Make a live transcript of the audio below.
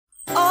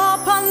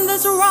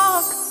this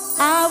rock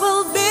I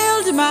will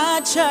build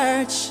my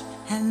church,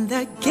 and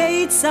the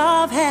gates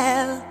of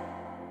hell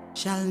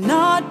shall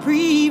not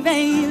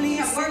prevail. We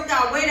have worked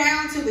our way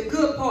down to the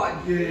good part.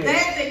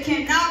 That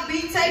cannot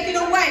be taken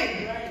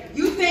away.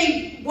 You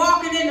think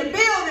walking in the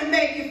building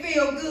make you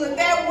feel good.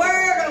 That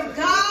word of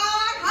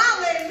God,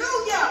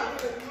 hallelujah,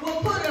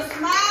 will put a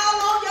smile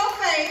on your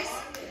face.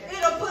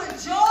 It'll put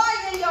joy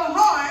in your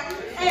heart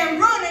and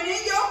running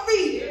in your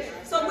feet.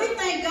 So we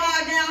thank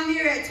God down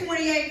here at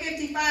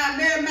 2855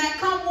 Merrimack.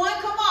 Come on,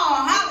 come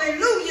on,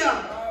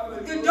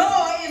 hallelujah. The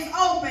door is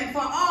open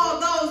for all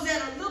those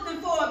that are looking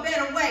for a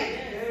better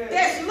way,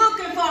 that's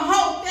looking for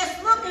hope, that's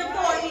looking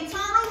for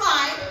eternal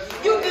life.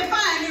 You can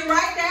find it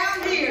right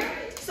down here.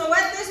 So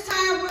at this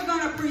time, we're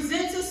going to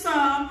present to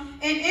some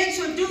and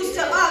introduce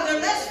to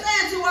others. Let's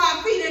stand to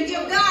our feet and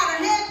give God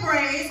a hand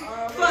praise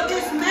for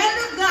this man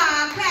of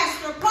God,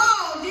 Pastor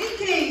Paul D.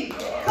 King.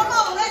 Come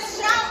on, let's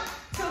shout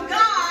to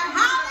God,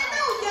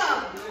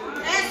 hallelujah,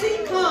 as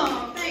he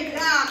comes. Thank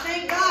God,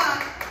 thank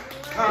God.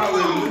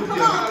 Hallelujah.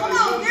 Come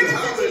on, give it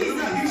to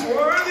Jesus. He's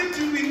worthy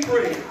to be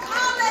praised.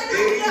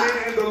 Hallelujah.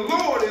 Amen. The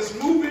Lord is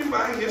moving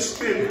by his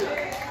spirit.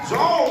 He's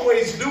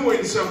always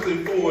doing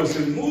something for us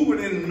and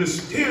moving in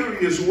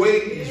mysterious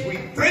ways. We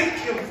thank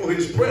him for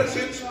his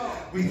presence.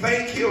 We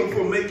thank him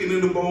for making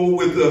it a bowl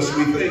with us.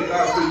 We thank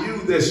God for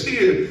you that's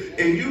here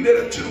and you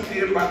that are tuned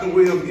in by the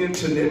way of the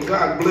internet.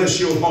 God bless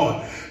your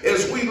heart.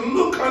 As we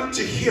look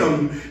unto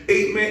him,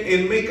 amen,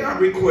 and make our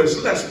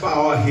requests, let's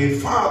bow our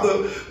head.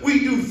 Father, we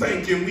do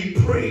thank you and we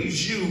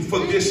praise you for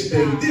this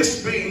day.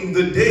 This being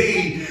the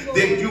day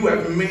that you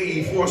have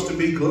made for us to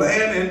be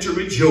glad and to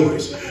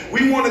rejoice.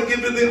 We want to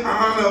give you the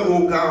honor,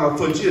 oh God,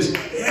 for just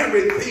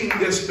everything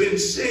that's been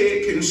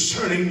said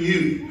concerning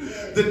you.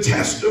 The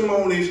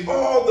testimonies,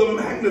 all the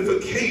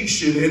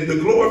magnification and the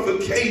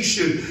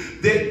glorification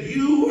that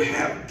you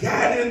have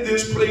got in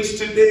this place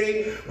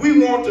today.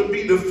 We want to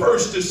be the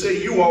first to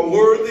say you are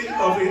worthy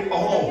of it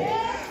all.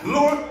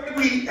 Lord,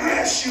 we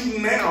ask you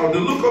now to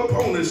look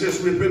upon us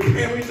as we're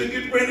preparing to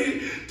get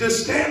ready to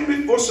stand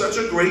before such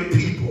a great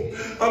people,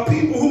 a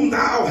people whom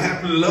thou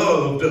have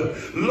loved.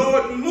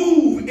 Lord,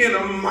 move in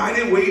a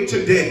mighty way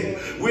today.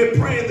 We're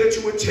praying that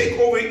you would take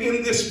over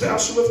in this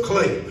vessel of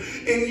clay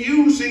and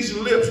use these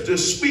lips to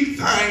speak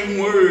thine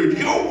word,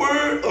 your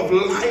word of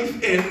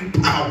life and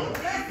power.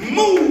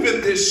 Move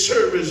in this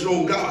service,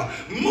 oh God.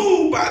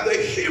 Move by the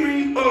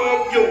hearing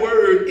of your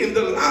word in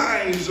the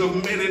lives of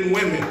men and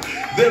women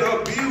that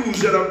are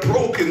abused, that are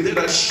broken, that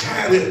are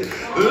shattered.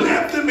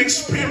 Let them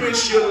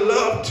experience your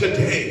love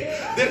today,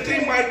 that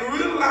they might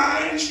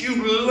realize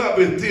you love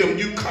them.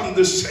 You come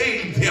to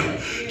save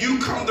them. You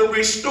come to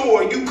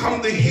restore. You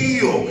come to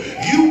heal.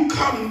 You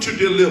come to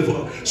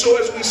deliver. So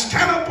as we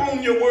stand up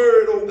on your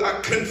word, oh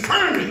God,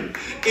 confirm it.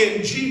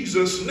 In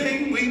Jesus'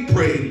 name we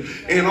pray.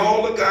 And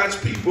all of God's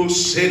people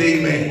said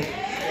amen.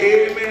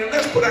 Amen.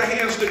 Let's put our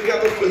hands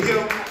together for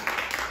him.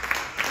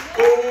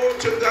 Oh,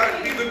 to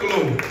God be the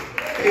glory.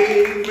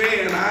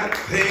 Amen. I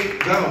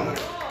thank God.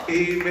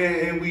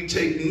 Amen. And we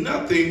take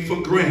nothing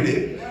for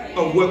granted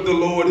of what the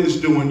Lord is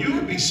doing. You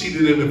can be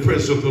seated in the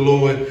presence of the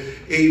Lord.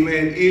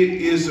 Amen. It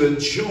is a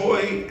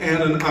joy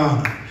and an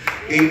honor.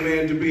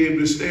 Amen. To be able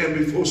to stand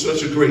before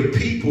such a great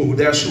people.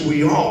 That's who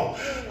we are.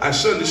 Our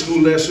Sunday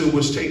school lesson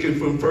was taken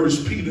from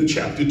 1 Peter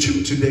chapter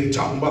 2 today,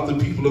 talking about the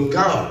people of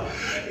God.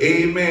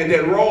 Amen.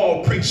 That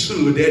royal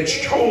priesthood, that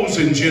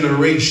chosen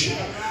generation,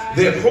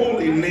 that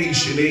holy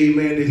nation,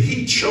 amen, that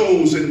he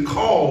chose and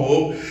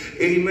called,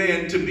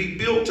 amen, to be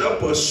built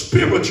up a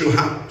spiritual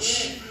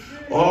house.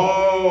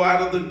 Oh,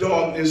 out of the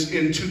darkness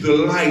into the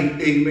light,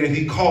 amen,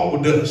 he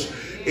called us,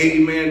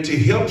 amen, to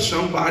help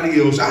somebody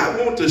else.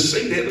 I want to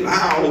say that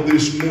loud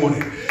this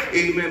morning,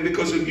 amen,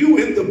 because if you're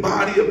in the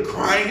body of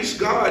Christ,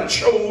 God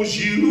chose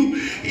you,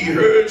 he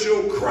heard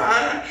your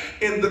cry,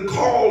 and the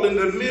call and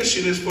the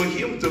mission is for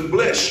him to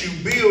bless you,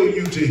 build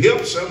you, to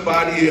help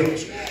somebody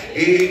else,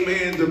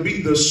 amen, to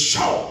be the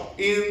salt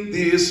in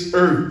this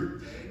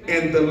earth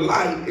and the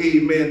light,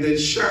 amen, that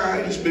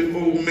shines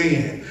before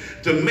men,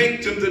 to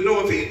make them to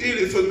know if he did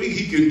it for me,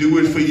 he can do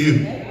it for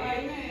you.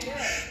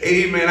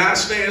 Amen. I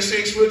stand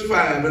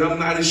 6'5", and I'm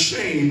not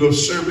ashamed of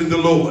serving the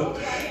Lord.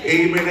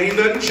 Amen. Ain't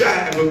nothing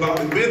jive about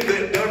it. Been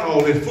there, done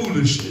all that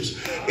foolishness.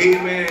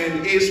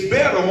 Amen. It's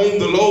better on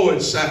the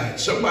Lord's side.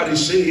 Somebody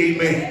say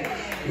amen.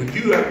 When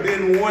you have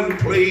been one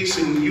place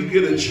and you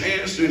get a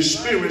chance to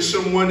experience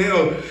someone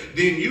else,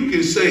 then you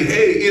can say,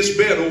 hey, it's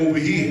better over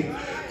here.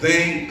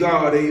 Thank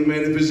God,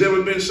 amen. If there's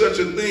ever been such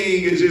a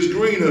thing as it's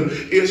greener,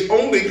 it's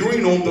only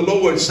green on the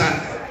Lord's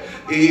side.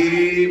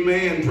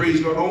 Amen.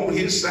 Praise God. On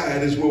his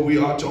side is where we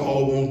ought to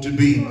all want to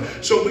be.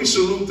 So we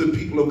salute the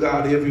people of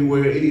God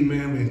everywhere.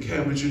 Amen. We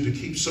encourage you to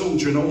keep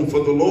soldiering on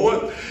for the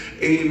Lord.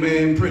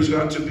 Amen. Praise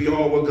God, to be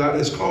all what God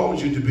has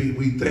called you to be.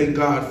 We thank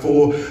God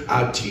for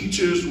our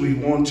teachers. We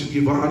want to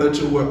give honor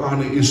to where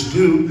honor is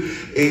due.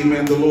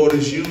 Amen. The Lord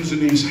is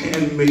using these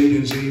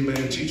handmaidens.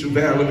 Amen. Teacher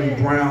Valerie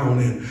Brown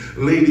and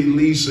Lady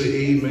Lisa.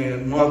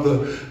 Amen.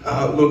 Mother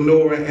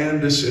Lenora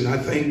Anderson. I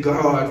thank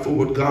God for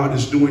what God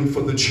is doing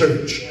for the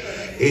church.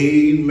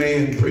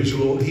 Amen. Praise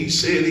the Lord. He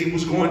said he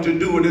was going to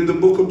do it in the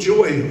book of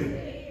Joel.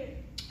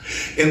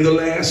 In the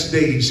last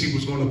days, he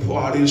was going to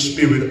pour out his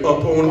spirit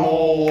upon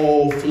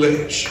all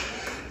flesh.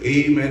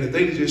 Amen. If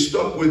they just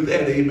stuck with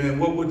that, amen,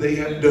 what would they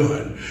have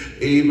done?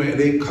 Amen.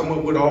 They come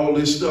up with all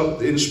this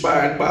stuff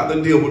inspired by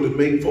the devil to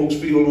make folks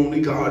feel only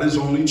God is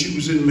only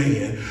choosing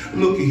man.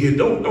 Look here,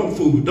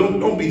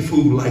 don't be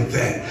fooled like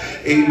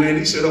that. Amen.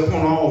 He said,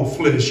 upon all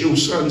flesh, your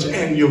sons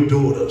and your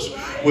daughters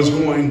was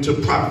going to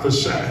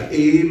prophesy.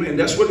 Amen.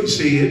 That's what he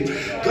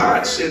said.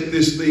 God set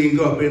this thing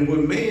up, and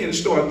when man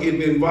start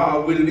getting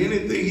involved with it,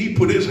 anything he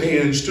put his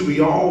hands to, he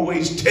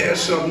always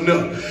tears something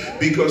up,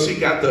 because he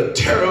got the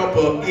tear up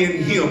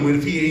in him.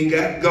 If he ain't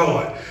got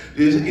God,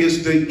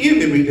 it's the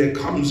enemy that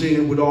comes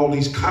in with all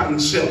these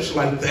concepts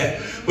like that.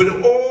 But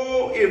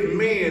if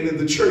man in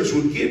the church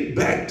would get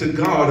back to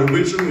God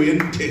original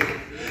intent,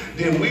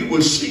 then we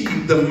will see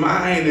the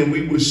mind, and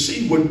we will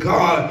see what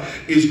God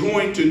is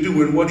going to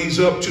do and what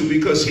he's up to,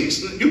 because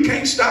you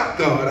can't stop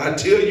God. I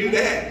tell you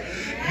that.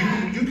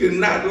 You can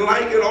not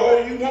like it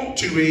all you want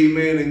to,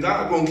 amen, and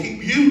God gonna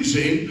keep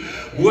using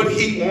what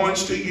he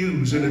wants to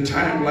use in a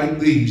time like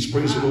these.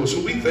 Praise the Lord.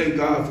 So we thank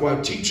God for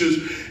our teachers,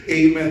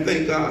 amen.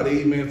 Thank God,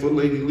 amen, for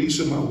Lady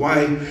Lisa, my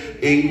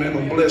wife, amen.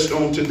 I'm blessed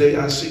on today.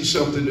 I see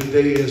something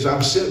today as I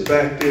sat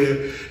back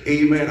there,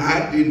 amen.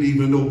 I didn't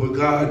even know, but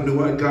God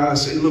knew. God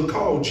said, look,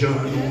 call John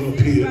on up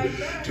here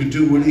to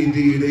do what he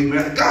did,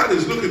 amen. God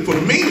is looking for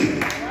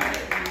men.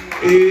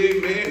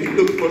 Amen. He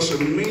looking for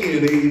some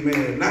men,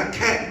 amen. Not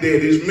cat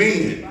daddies,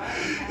 men.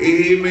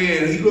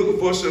 Amen. He looking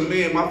for some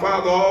men. My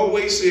father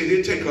always said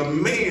it take a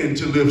man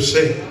to live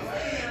safe.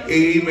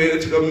 Amen.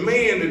 It took a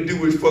man to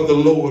do it for the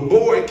Lord.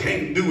 Boy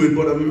can't do it,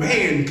 but a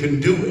man can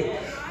do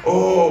it.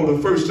 Oh,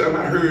 the first time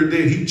I heard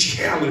that, he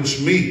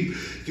challenged me.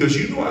 Because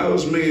you know how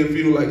us men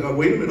feel like, oh,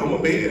 wait a minute, I'm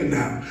a man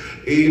now.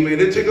 Amen.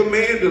 It take a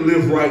man to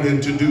live right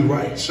and to do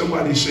right.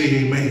 Somebody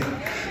say amen.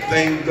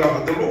 Thank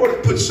God. The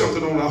Lord put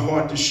something on our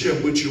heart to share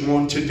with you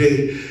on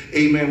today.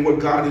 Amen. What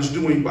God is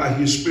doing by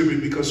his spirit,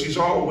 because he's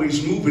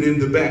always moving in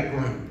the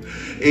background.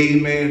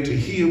 Amen. To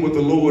hear what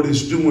the Lord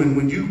is doing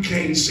when you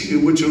can't see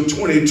it with your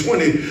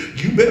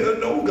 2020, you better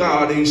know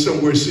God ain't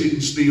somewhere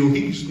sitting still.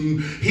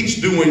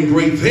 He's doing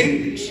great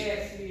things.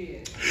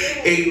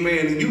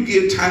 Amen. And you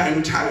get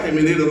time and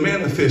it'll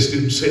manifest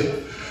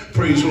himself.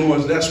 Praise the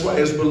Lord. That's why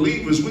as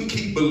believers, we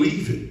keep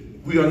believing.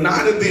 We are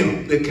not of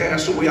them that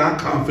cast away our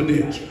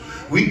confidence.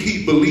 We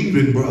keep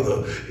believing,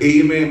 brother.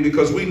 Amen.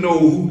 Because we know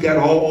who got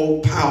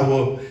all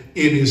power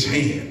in his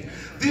hand.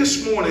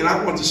 This morning,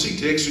 I want to seek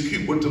to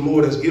execute what the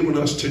Lord has given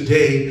us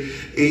today.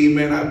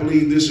 Amen. I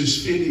believe this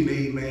is fitting.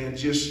 Amen.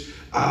 Just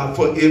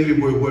for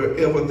everywhere,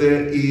 wherever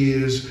there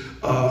is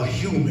a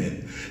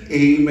human.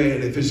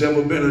 Amen. If it's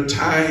ever been a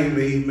time,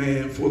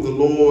 amen, for the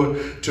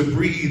Lord to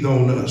breathe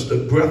on us, the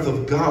breath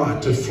of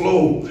God to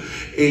flow,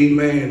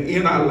 amen,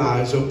 in our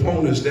lives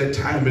upon us, that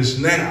time is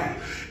now.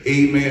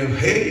 Amen.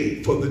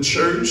 Hey, for the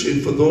church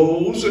and for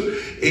those,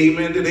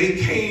 amen, that they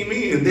came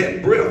in,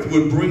 that breath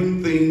would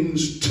bring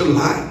things to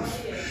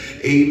life.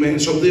 Amen.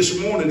 So this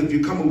morning, if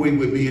you come away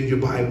with me in your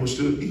Bibles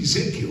to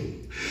Ezekiel,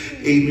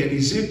 amen,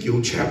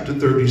 Ezekiel chapter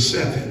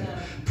 37.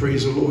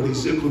 Praise the Lord.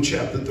 Ezekiel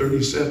chapter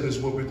 37 is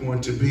where we're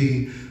going to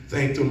be.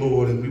 Thank the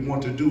Lord. And we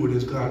want to do it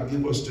as God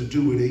give us to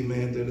do it.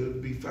 Amen. That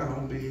it'll be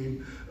found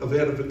being of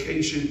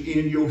edification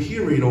in your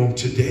hearing on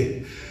today.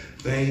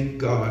 Thank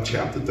God.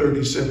 Chapter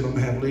 37. I'm going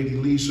to have Lady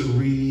Lisa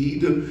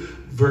read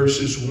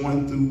verses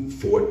 1 through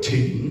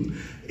 14.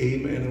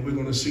 Amen. And we're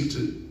going to seek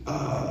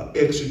to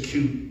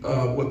execute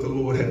what the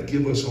Lord has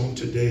given us on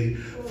today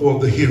for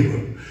the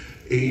hearer.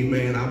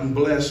 Amen. I'm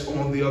blessed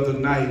on the other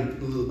night.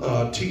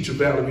 Teacher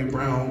Valerie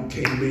Brown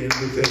came in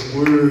with that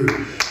word,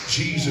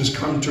 Jesus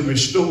come to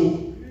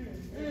restore.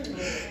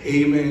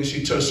 Amen.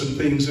 She touched some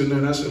things in there,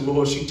 and I said,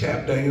 Lord, she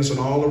tap dancing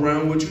all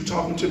around what you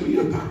talking to me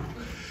about.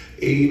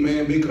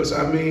 Amen. Because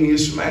I mean,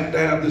 it's smack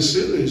dab the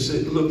city.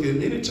 Said, look,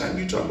 and anytime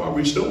you talk about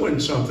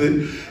restoring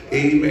something,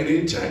 amen,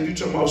 anytime you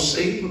talk about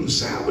saving or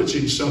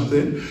salvaging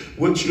something,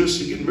 what you're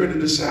getting ready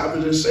to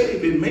salvage and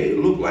save, it may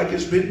look like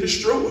it's been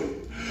destroyed.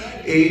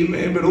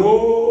 Amen. But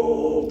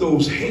oh,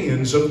 those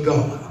hands of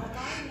God.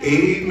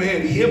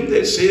 Amen. Him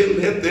that said,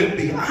 let there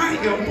be. I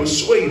am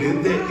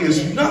persuaded there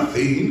is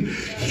nothing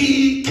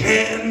he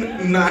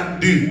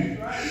cannot do.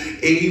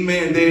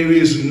 Amen. There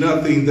is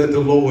nothing that the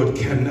Lord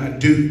cannot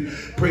do.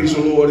 Praise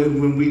the Lord. And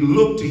when we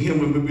look to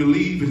him and we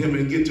believe in him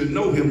and get to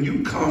know him,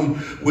 you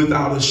come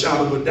without a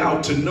shadow of a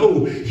doubt to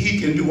know he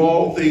can do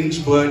all things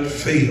but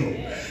fail.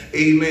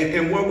 Amen.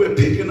 And what we're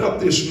picking up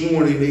this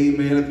morning,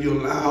 amen, if you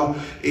allow,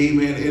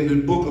 amen, in the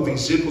book of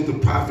Ezekiel, the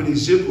prophet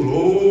Ezekiel,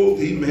 oh,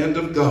 the man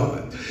of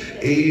God,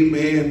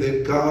 amen,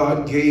 that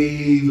God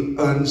gave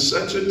on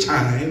such a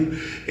time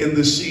in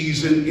the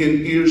season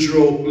in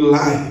Israel's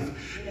life.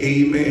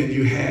 Amen.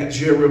 You had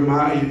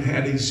Jeremiah, you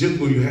had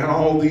Ezekiel, you had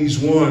all these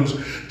ones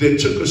that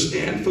took a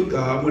stand for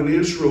God when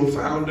Israel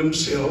found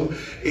himself,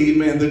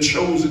 amen, the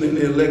chosen and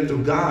the elect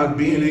of God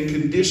being in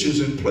conditions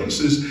and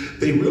places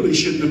they really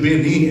shouldn't have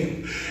been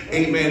in.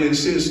 Amen. And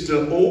since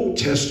the Old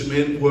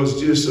Testament was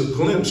just a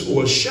glimpse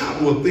or a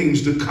shadow of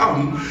things to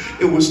come,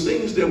 it was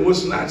things that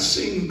was not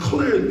seen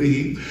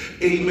clearly,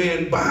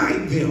 amen, by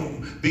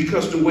them,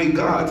 because the way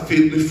God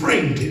fitly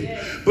framed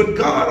it. But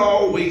God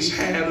always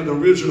had an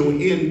original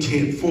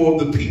intent for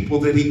the people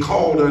that he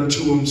called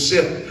unto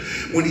himself.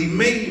 When he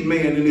made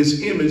man in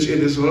his image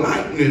and his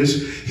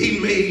likeness, he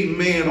made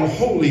man a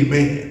holy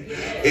man.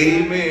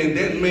 Amen.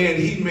 That man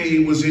he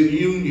made was in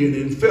union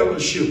and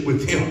fellowship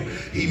with him.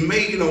 He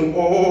made him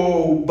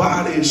all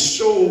body,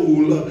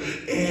 soul,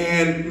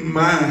 and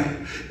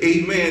mind.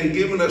 Amen.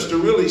 Giving us to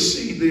really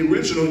see the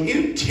original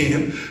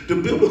intent, the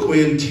biblical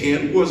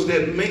intent was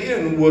that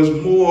man was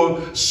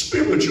more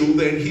spiritual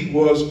than he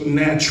was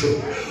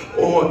natural.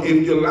 Or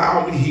if you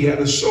allow me, he had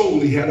a soul,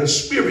 he had a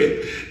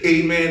spirit.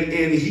 Amen.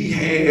 And he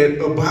had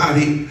a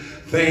body.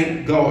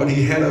 Thank God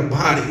he had a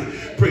body.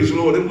 Praise the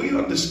Lord. And we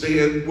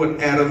understand what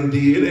Adam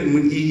did and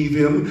when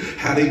Eve,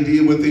 how they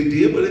did what they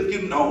did. But if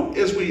you know,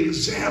 as we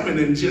examine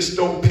and just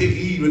don't pick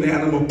Eve and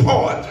Adam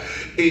apart,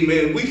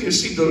 amen, we can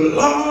see the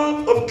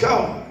love of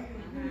God.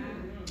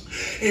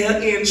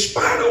 And in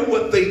spite of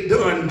what they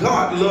done,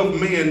 God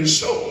loved man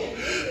so.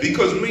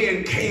 Because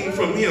man came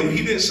from him.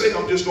 He didn't say,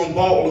 I'm just going to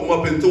ball them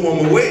up and throw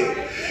them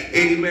away.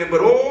 Amen.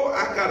 But oh,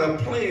 I got a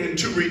plan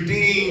to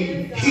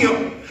redeem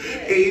him.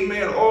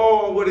 Amen.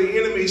 Oh, where the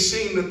enemy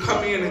seemed to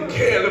come in and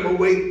carry them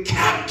away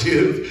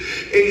captive.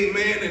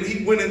 Amen. And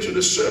he went into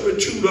the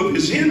servitude of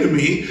his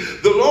enemy.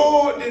 The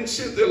Lord didn't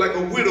sit there like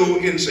a widow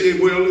and say,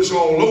 well, it's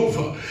all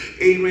over.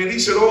 Amen. He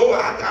said, oh,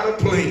 I got a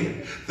plan.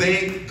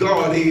 Thank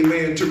God,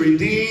 amen, to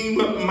redeem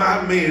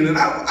my man. And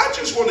I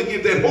just want to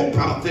give that hope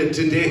out there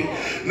today.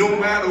 No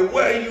matter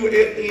where you are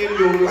in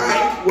your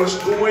life, what's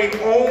going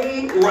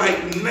on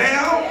right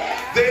now,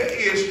 there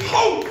is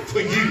hope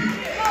for you.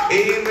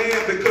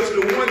 Amen. Because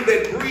the one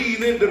that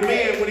breathed into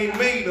man when he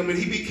made him and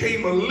he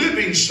became a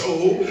living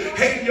soul,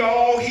 hey,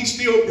 y'all, he's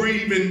still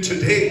breathing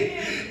today.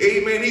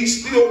 Amen.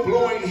 He's still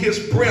blowing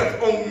his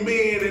breath on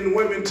men and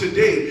women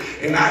today.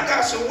 And I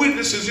got some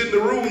witnesses in the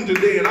room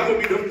today, and I'm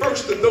going to be the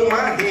first to throw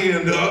my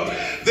hand up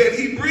that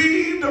he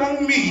breathed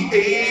on me.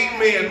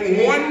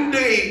 Amen. One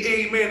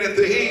day, amen, at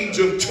the age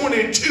of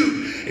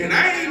 22. And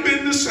I ain't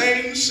been the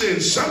same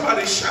since.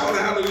 Somebody shout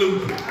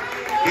hallelujah.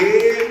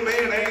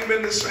 Amen. I ain't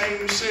been the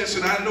same since,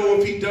 and I know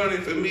if he done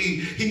it for me,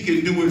 he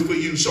can do it for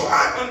you. So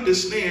I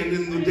understand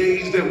in the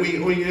days that we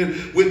are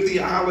in with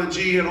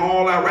theology and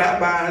all our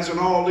rabbis and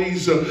all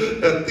these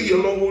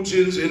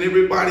theologians and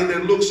everybody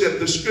that looks at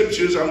the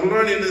scriptures, I'm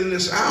learning in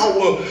this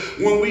hour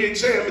when we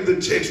examine the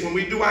text, when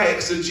we do our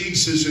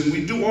exegesis and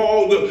we do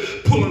all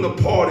the pulling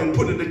apart and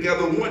putting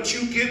together. Once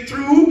you get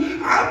through,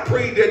 I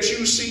pray that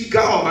you see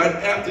God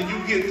after you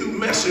get through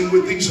messing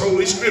with these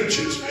holy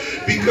scriptures,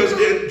 because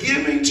they're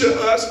giving to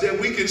us that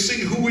we can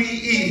see who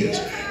he is.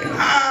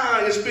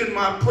 And it's been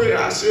my prayer.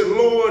 I said,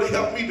 Lord,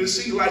 help me to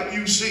see like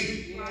you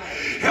see.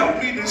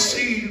 Help me to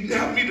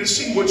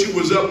see what you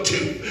was up to.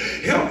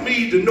 Help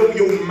me to know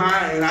your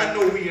mind. I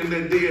know we in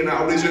that day and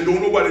hour. They said,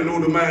 don't nobody know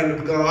the mind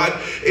of God.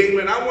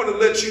 Amen. I want to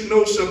let you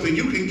know something.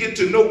 You can get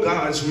to know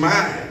God's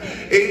mind.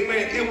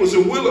 Amen. It was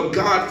the will of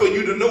God for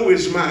you to know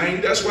his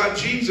mind. That's why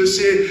Jesus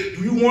said,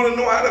 you want to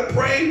know how to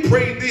pray?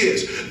 Pray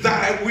this.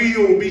 Thy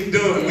will be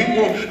done. We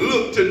want,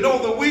 look, to know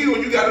the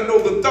will, you got to know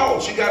the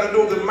thoughts. You got to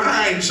know the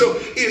mind. So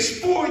it's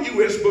for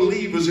you as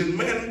believers in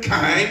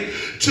mankind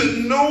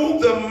to know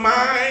the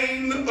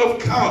mind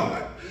of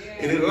God.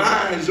 And it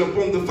lies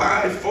upon the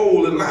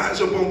fivefold. It lies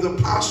upon the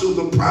apostle,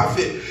 the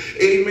prophet,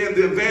 amen,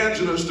 the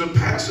evangelists, the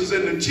pastors,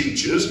 and the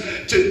teachers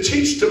to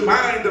teach the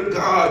mind of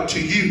God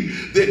to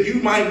you, that you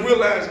might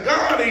realize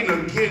God ain't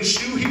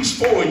against you, he's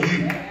for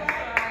you.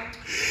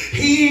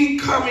 He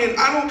ain't coming,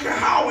 I don't care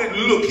how it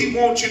look, he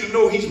wants you to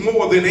know he's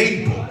more than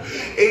able.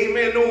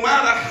 Amen. No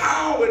matter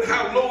how and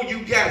how low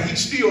you got, he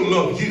still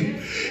loves you.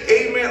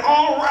 Amen.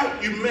 All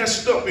right, you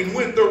messed up and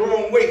went the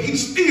wrong way, he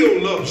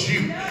still loves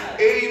you.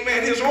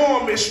 Amen. His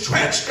arm is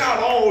stretched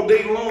out all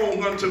day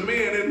long unto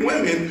men and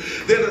women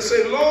that'll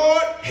say,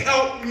 Lord,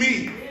 help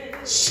me,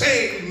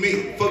 save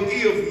me,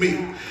 forgive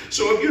me.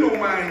 So if you don't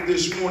mind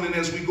this morning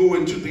as we go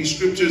into these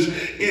scriptures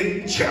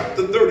in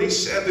chapter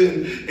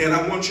 37, and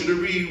I want you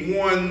to read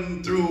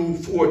 1 through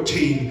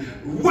 14.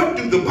 What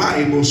do the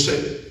Bible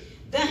say?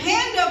 The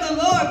hand of the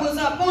Lord was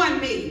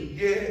upon me,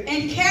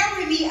 and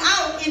carried me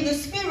out in the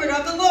spirit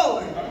of the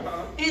Lord,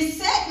 and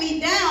set me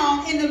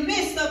down in the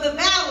midst of the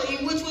valley,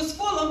 which was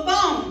full of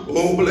bones.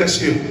 Oh, bless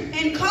him.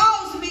 And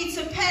caused me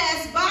to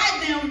pass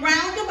by them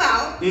round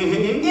about,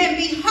 and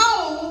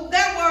behold,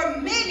 there were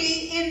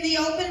many in the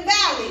open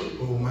valley.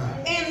 Oh, my.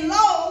 And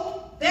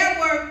lo, they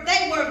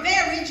were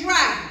very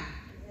dry.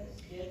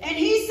 And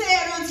he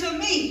said unto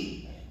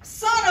me,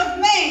 Son of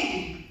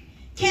man,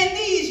 can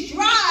these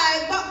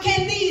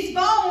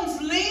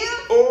bones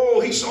live?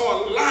 Oh, he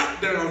saw a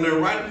lot down there,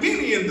 right?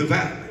 Many in the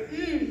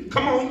valley.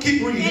 Come on,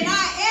 keep reading. And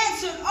I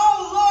answered, O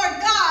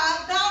Lord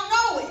God, thou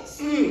knowest.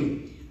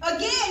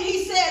 Again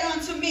he said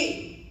unto me,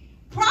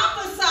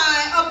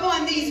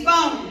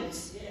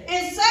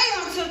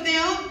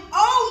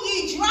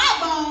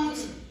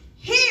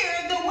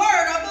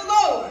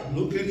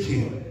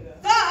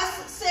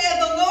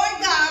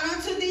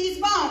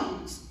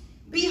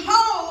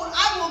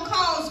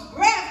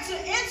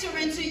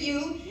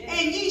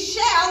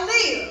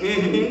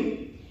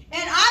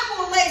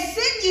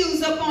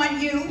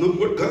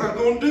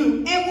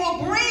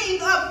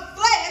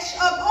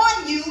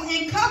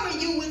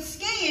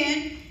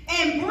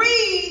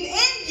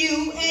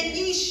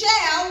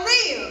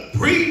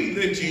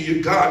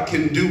 you God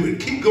can do it.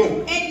 Keep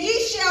going. And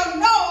ye shall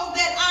know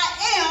that I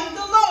am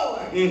the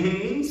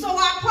Lord. So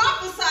I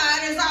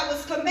prophesied as I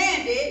was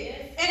commanded,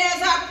 and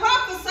as I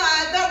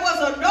prophesied, there was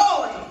a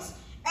noise.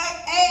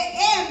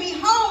 And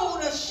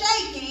behold, a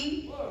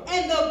shaking,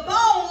 and the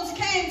bones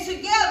came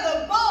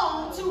together,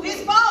 bone to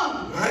his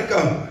bone. My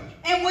God.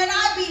 And when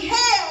I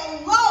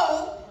beheld,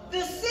 lo,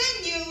 the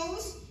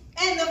sinews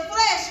and the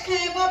flesh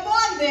came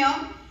upon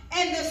them,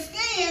 and the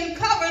skin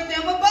covered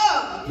them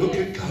above. Look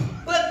at God.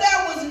 But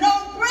there was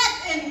no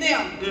breath in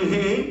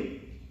them.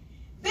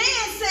 Then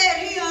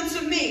said he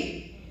unto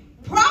me,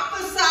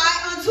 prophesy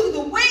unto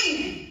the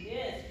wind.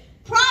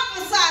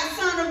 Prophesy,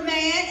 son of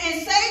man,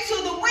 and say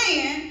to the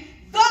wind,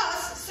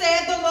 thus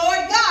said the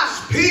Lord God.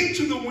 Speak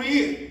to the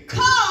wind.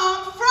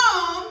 Come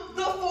from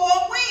the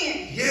four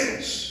winds.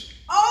 Yes.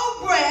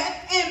 O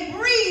breath, and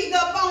breathe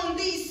upon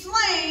these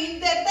slain,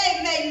 that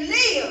they may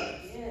live.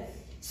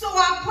 So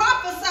I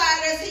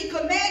prophesied as he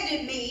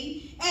commanded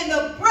me, and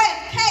the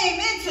breath came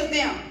into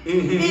them,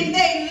 and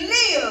they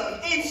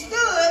lived and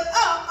stood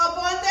up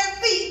upon their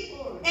feet,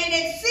 an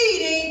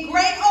exceeding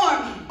great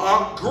army.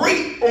 A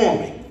great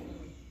army.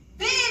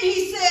 Then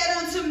he said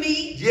unto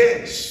me,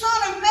 yes.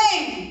 Son of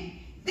man,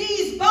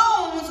 these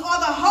bones are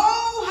the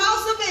whole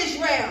house of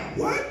Israel.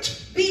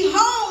 What?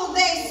 Behold,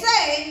 they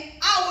say,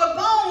 our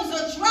bones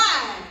are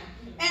dried,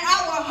 and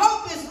our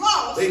hope is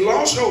lost. They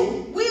lost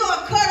hope. We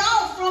are cut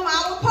off from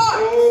our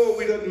parts. Oh,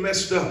 we done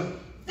messed up.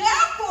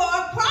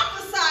 Therefore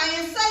prophesy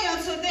and say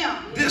unto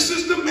them, this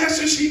is the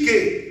message he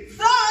gave.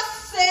 thus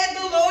said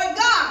the Lord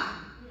God,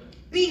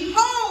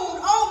 behold,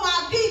 O my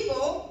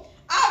people,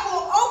 I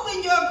will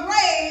open your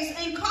graves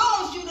and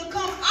cause you to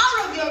come out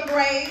of your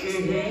graves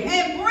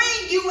and bring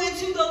you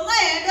into the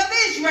land of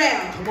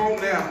Israel. Come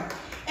on now.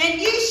 And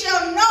ye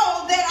shall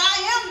know that I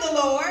am the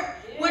Lord,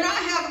 when I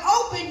have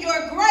opened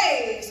your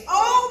graves,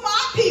 O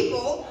my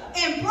people,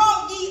 and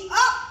brought ye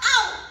up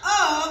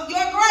out of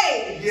your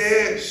graves.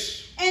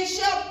 Yes. And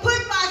shall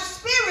put my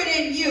spirit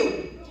in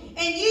you,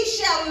 and ye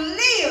shall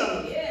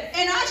live,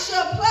 and I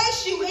shall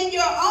place you in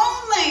your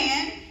own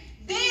land.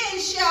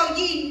 Then shall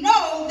ye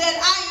know that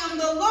I am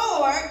the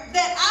Lord,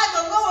 that I,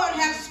 the Lord,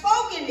 have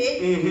spoken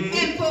it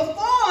and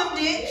performed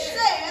it,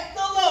 saith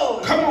the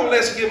Lord. Come on,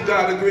 let's give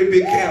God a great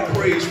big hand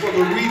praise for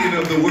the reading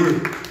of the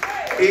word.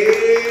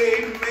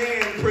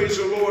 Amen. Praise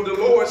the Lord. The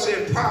Lord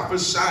said,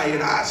 prophesy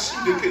it. I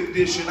see the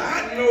condition.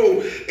 I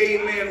know,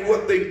 amen,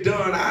 what they've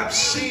done. I've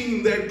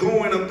seen they're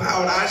going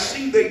about. I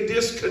see they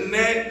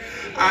disconnect.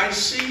 I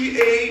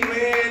see,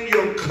 amen,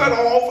 you're cut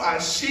off. I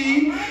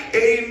see,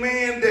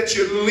 amen, that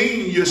you're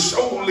lean, you're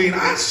so lean.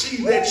 I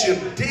see that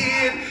you're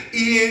dead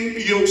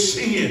in your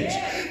sins.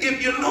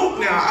 If you know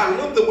now, I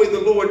love the way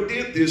the Lord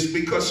did this,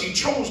 because he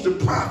chose the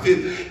prophet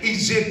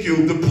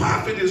Ezekiel. The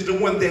prophet is the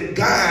one that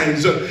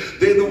guides.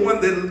 They're the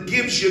one that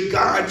gives you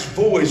God's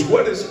voice.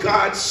 What is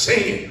God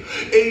saying?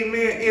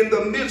 Amen. In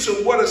the midst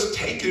of what is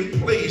taking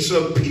place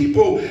of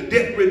people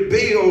that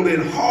rebelled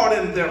and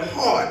hardened their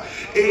heart.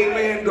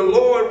 Amen. The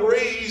Lord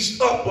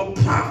raised up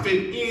a prophet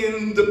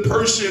in the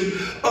person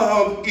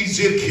of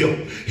Ezekiel.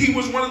 He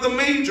was one of the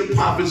major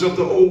prophets of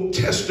the Old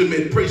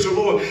Testament. Praise the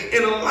Lord.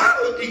 And a lot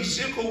of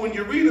Ezekiel, when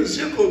you read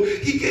Ezekiel,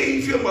 he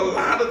gave him a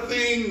lot of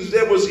things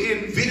that was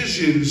in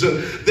visions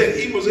that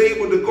he was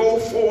able to go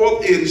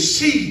forth and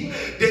see,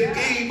 that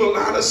gave a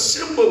lot of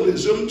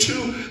symbolism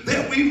to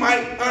that we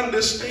might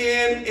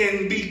understand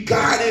and be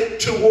guided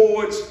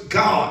towards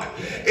God.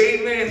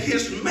 Amen.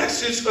 His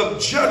message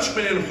of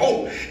judgment and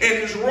hope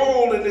and his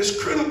role in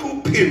this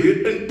critical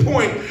period and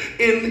point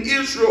in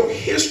Israel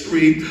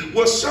history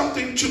was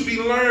something to be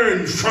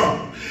learned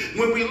from.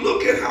 When we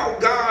look at how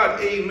God,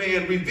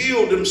 amen,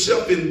 revealed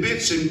himself in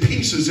bits and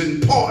pieces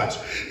and parts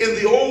in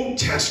the Old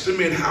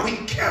Testament, how he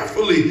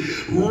carefully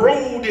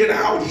rolled it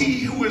out. He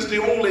who is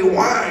the only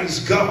wise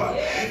God,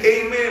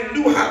 amen,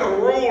 knew how to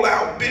roll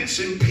out bits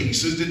and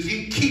pieces that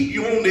he keep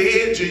you on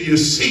the edge of your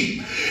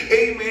seat.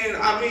 Amen.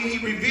 I mean, he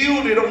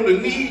revealed it on a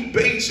need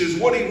basis,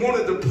 what he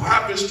wanted the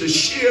prophets to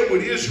share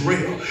with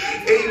Israel.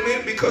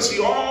 Amen. Because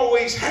he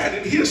always had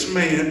in his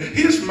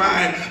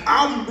mind,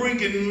 I'm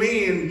bringing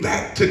men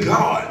back to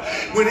God.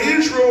 When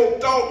Israel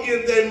thought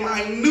in their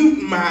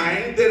minute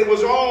mind that it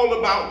was all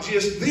about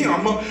just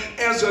them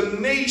as a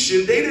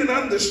nation, they didn't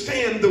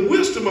understand the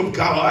wisdom of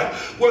God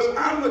was,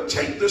 I'm going to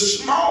take the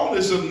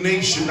smallest of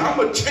nations. I'm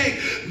going to take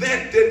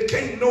that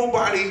can't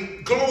nobody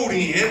gloat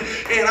in,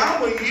 and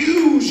I'm going to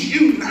use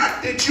you,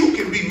 not that you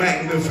can be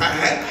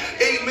magnified,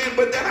 amen,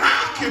 but that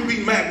I can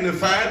be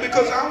magnified,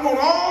 because I want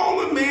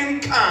all of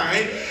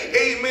mankind,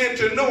 amen,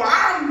 to know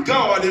I'm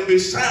God, and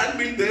beside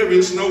me there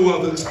is no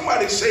other.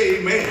 Somebody say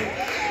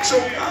amen. So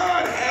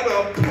God had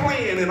a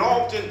plan, and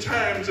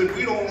oftentimes if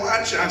we don't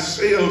watch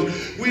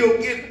ourselves,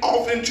 we'll get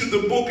off into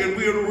the book and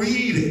we'll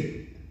read it.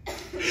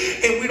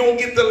 And we don't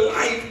get the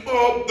life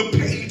of the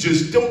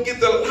pages, don't get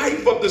the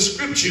life of the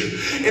scripture.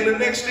 And the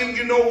next thing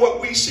you know,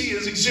 what we see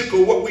is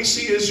Ezekiel, what we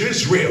see is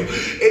Israel.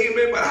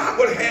 Amen. But I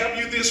would have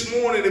you this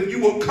morning, if you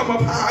will come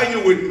up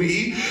higher with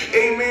me,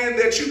 amen,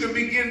 that you can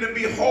begin to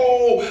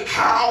behold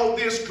how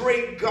this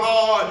great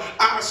God,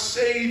 our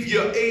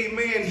Savior,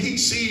 amen, he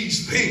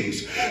sees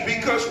things.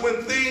 Because when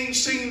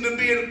things seem to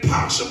be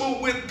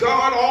impossible with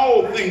God,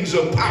 all things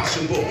are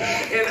possible.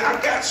 And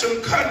I got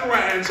some cutting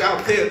rhymes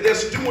out there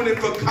that's doing it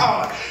for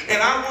God.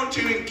 And I want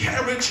to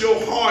encourage your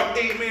heart,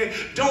 amen.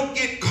 Don't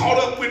get caught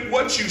up with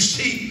what you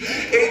see.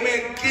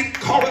 Amen. Get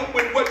caught up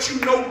with what you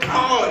know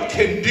God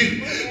can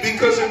do.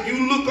 Because if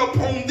you look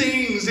upon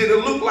things,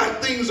 it'll look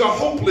like things are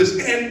hopeless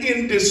and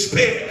in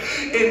despair.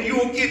 And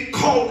you'll get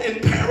caught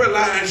and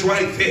paralyzed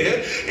right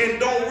there and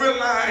don't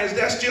realize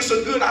that's just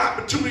a good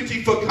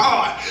opportunity for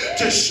God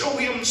to show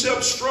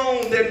himself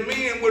strong, that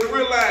men would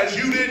realize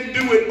you didn't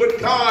do it, but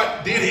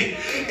God did it.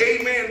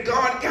 Amen.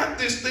 God got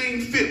this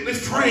thing fitly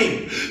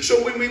framed.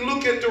 So when we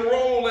look at the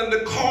role and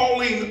the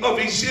calling of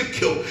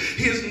Ezekiel,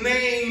 his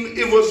name,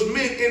 it was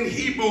meant in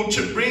Hebrew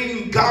to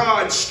bring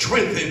God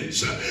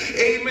strengthens.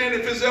 Amen.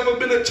 If there's ever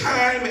been a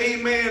time,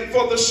 amen,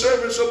 for the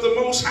servants of the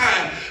Most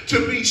High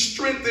to be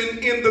strengthened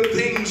in the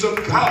things of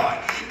God.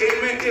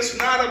 Amen. It's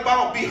not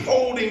about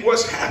beholding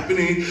what's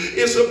happening.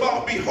 It's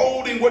about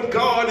beholding what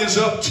God is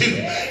up to.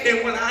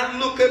 And when I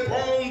look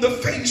upon the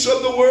face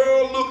of the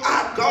world, look,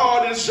 our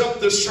God is up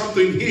to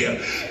something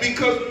here.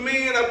 Because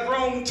men have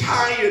grown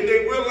tired.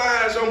 They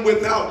realize I'm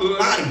without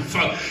life.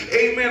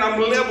 Amen.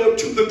 I'm level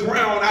to the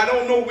ground. I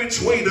don't know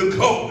which way to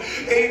go.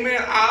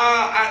 Amen.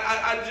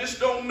 I just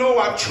don't know.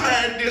 I've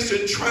tried this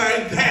and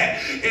tried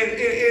that.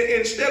 And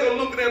instead of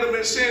looking at them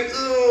and saying,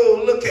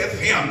 oh, look at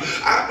him,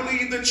 I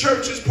believe the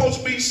church is supposed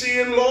to be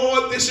saying,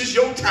 Lord, this is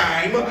your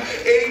time.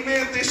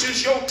 Amen. This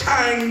is your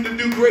time to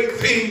do great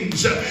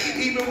things.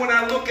 Even when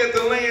I look at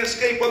the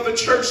landscape of the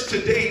church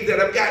today that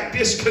have got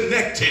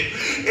disconnected,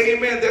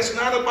 amen, that's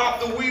not about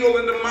the will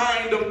and the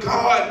mind of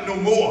God no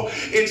more.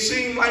 It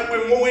seems like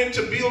we're more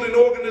into building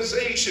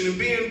organization and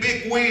being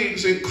big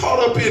wigs and caught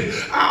up in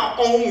our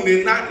own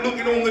and not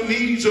looking on the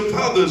needs of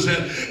others.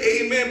 And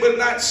amen, but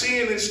not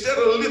seeing, instead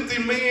of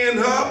lifting men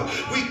up,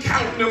 we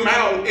count them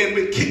out and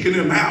we're kicking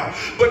them out.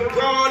 But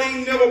God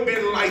ain't never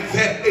been like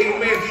that.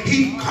 Amen.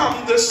 He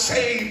come to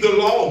save the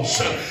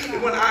lost.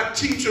 When our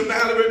teacher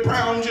Mallory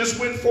Brown just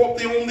went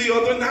forth on the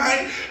other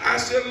night, I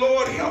said,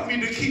 Lord, help me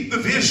to keep the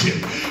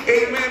vision.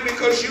 Amen.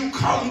 Because you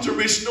come to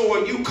restore,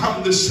 you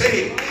come to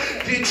save.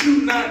 Did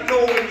you not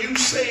know when you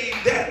save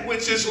that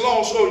which is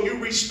lost, or you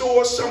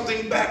restore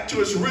something back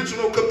to its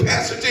original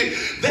capacity,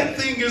 that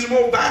thing is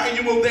more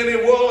valuable than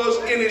it was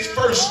in its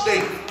first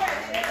state?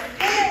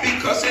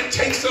 Because it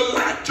takes a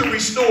lot to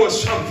restore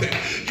something.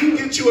 You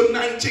get you a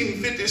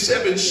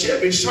 1957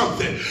 Chevy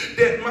something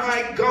that,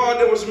 my God,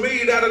 that was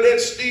made out of that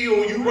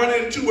steel, you run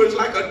into it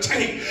like a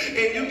tank,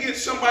 and you get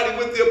somebody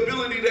with the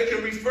ability that can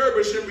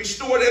refurbish and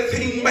restore that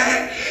thing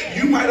back.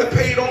 You might have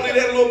paid only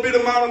that little bit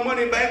amount of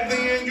money back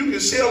then. You can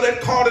sell that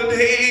car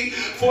today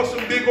for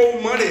some big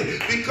old money,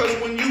 because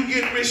when you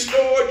get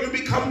restored, you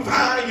become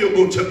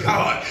valuable to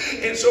God.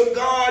 And so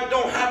God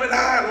don't have an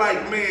eye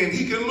like man.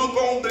 He can look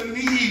on the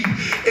need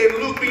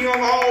and look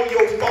beyond all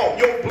your fault,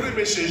 your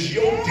blemishes,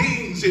 your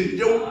deeds, and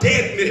your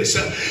deadness,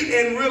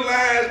 and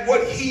realize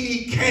what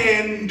he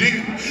can do.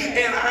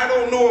 And I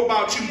don't know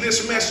about you,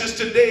 this message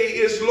today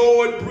is,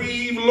 Lord,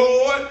 breathe,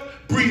 Lord,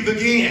 breathe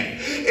again.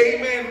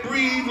 Amen.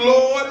 Breathe,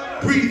 Lord,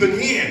 breathe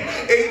again.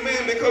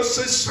 Amen. Because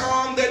it's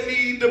some that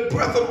need the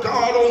breath of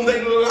God on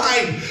their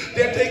life,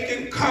 that they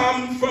can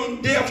come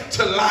from death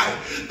to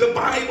life. The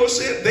Bible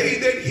said, they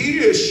that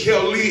hear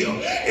shall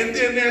live. And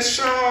then there's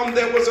some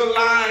that was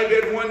alive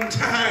at one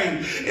time,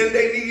 and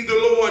they need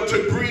the Lord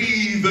to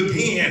breathe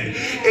again.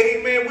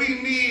 Amen.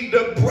 We need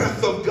the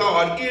breath of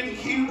God. In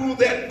Hebrew,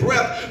 that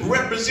breath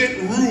represents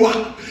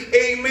ruach.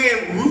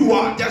 Amen.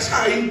 Ruach. That's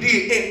how he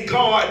did. And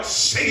God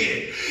said,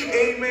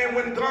 amen,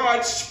 when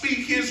God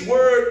speaks, his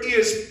word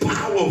is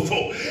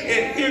powerful.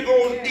 And here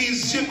goes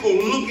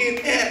Ezekiel looking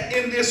at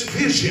in this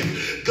vision.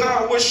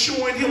 God was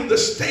showing him the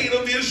state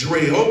of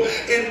Israel,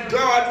 and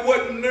God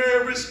wasn't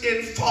nervous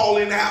in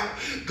falling out.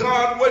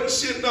 God wasn't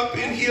sitting up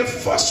in here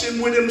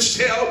fussing with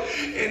himself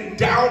and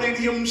doubting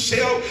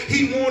himself.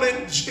 He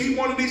wanted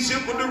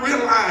Ezekiel to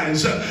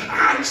realize,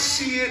 I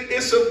see it,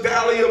 it's a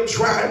valley of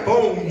dry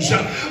bones.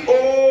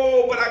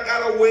 Oh, but I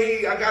got a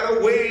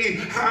way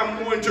how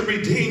I'm going to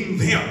redeem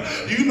them.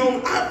 You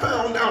know, I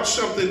found out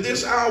something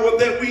this hour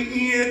that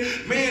we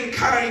in.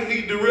 Mankind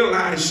need to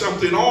realize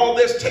something. All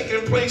that's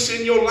taking place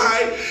in your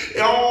life,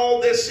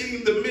 all that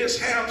seem the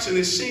mishaps, and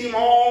it seem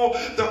all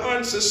the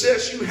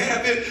unsuccess you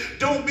have it,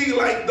 don't be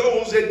like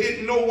those that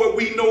didn't know what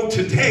we know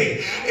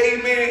today.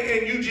 Amen.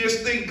 And you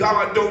just think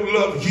God don't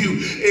love you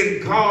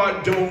and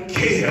God don't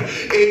care.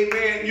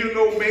 Amen. You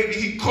know, maybe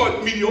he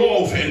cut me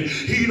off and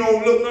he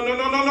don't look.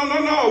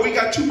 No. We got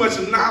got too much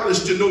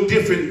knowledge to know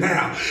different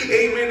now.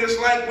 Amen. It's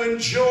like when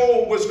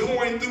Job was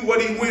going through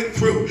what he went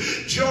through.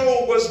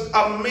 Job was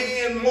a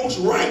man most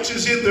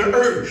righteous in the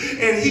earth,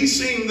 and he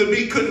seemed to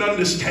be couldn't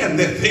understand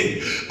that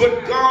thing.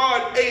 But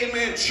God,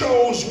 amen,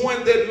 chose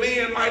one that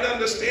man might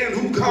understand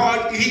who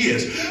God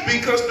is,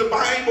 because the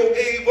Bible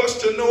gave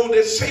us to know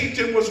that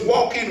Satan was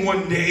walking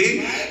one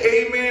day,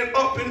 amen,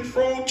 up and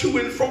fro, to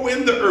and fro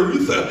in the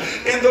earth,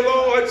 and the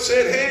Lord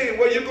said, hey,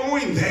 where you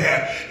going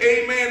there?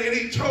 Amen. And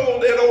he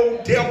told that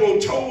old devil,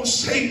 told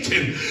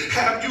Satan,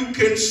 have you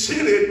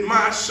considered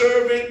my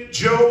servant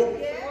Job?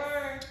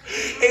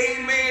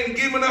 Amen.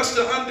 Giving us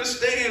to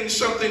understand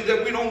something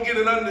that we don't get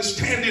an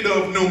understanding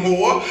of no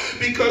more,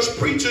 because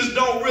preachers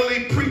don't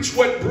really preach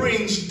what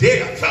brings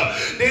death.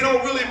 They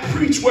don't really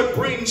preach what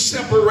brings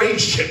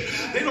separation.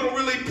 They don't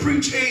really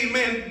preach,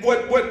 amen,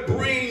 what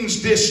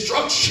brings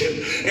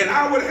destruction. And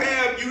I would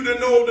have you to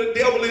know the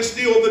devil is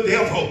still the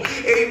devil.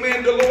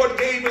 Amen. The Lord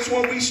gave us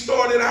when we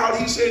started out,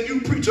 he said,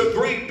 you preach a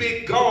great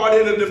big God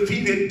and a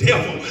defeated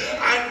devil.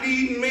 I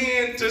need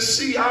man to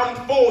see I'm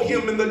for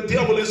him and the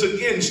devil is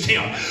against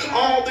him.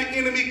 All the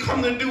enemy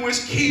come to do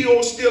is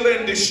kill, steal,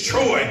 and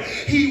destroy.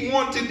 He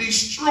wants to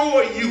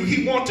destroy you.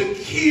 He wants to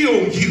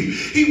kill you.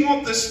 He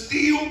wants to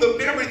steal the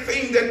very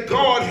thing that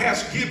God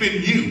has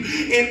given you.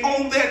 And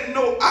on that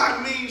note,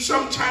 I mean,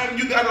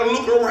 sometimes you got to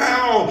look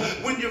around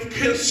when you've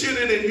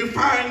considered and you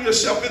find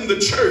yourself in the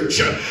church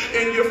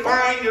and you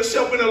find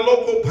yourself in a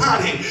local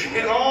party,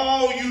 and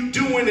all you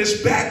doing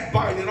is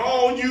backbiting.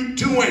 All you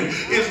doing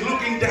is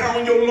looking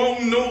down your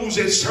long nose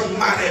at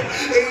somebody.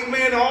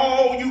 Amen.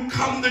 All you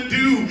come to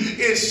do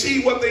is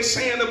see what they're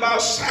saying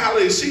about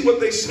Sally, see what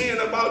they're saying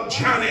about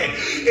Johnny.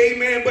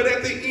 Amen. But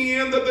at the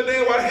end of the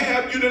day, I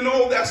have you to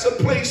know that's a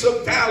place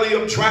of valley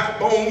of dry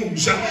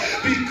bones.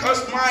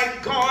 Because my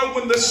God,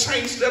 when the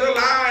saints that are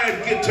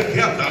alive get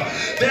together,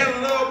 they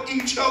love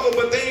each other,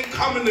 but they ain't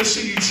coming to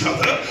see each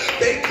other.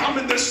 They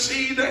coming to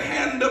see the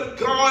hand of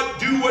God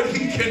do what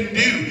he can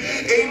do.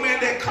 Amen.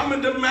 They're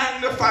coming to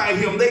magnify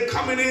him. They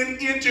coming in,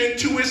 enter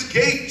into his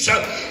gates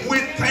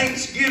with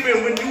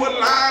thanksgiving. When you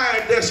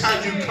alive, that's how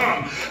you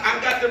come. I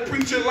got to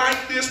preach it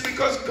like this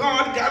because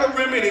God got a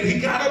remedy. He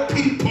got a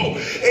people,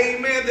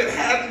 amen, that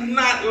have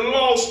not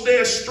lost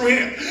their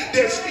strength,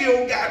 that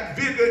still got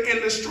vigor,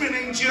 and the strength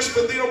ain't just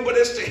for them, but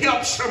it's to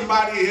help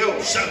somebody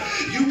else.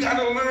 You got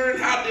to learn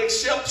how to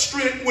accept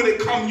strength when it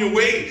come your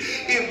way.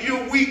 If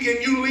you're weak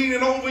and you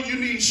leaning over, you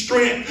need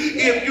strength.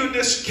 If you're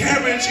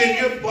discouraged and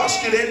you're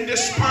busted and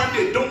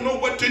despondent, don't know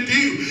what to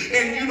do,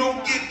 and you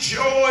don't get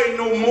joy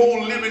no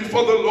more living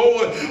for the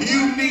Lord,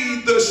 you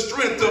need the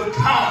strength of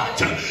God.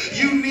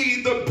 You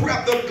need the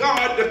breath of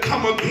God to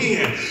come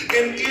again.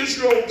 And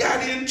Israel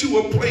got into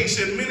a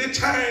place, and many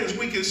times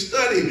we can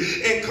study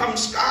and come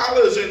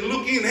scholars and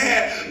looking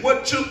at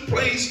what took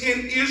place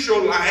in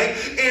Israelite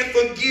and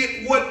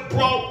forget what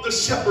brought the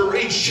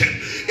separation.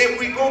 If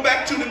we go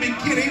back to the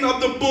beginning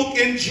of the book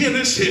in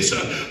Genesis,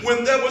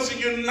 when there was a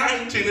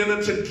uniting and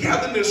a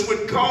togetherness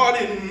with God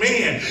and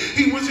man,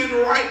 he was in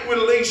right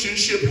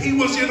relationship. He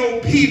was in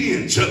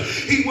obedience.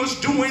 He was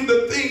doing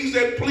the things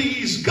that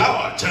pleased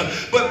God.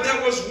 But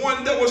there was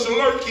one that was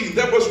lurking.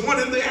 There was one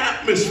in the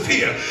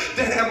atmosphere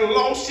that had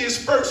lost his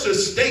first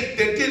estate,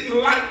 that didn't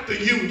like the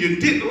union,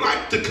 didn't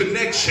like the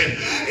connection.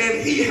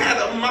 And he had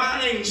a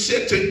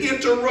mindset to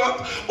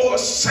interrupt or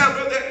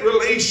sever that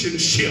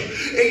relationship.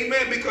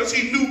 Amen. Because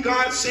he knew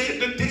God said,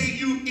 the day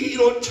you eat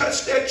or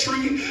touch that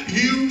tree,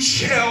 you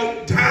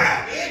shall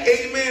die.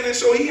 Amen. And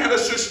so he had a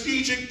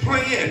strategic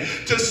plan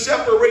to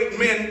separate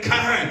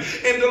mankind.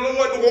 And the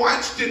Lord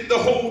watched it the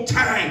whole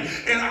time.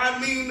 And I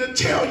mean to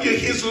tell you,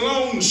 his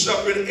long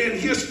suffering and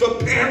his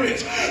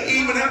forbearance,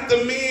 even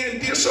after man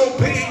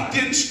disobeyed,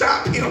 didn't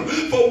stop him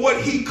for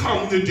what he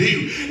come to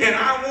do. And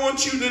I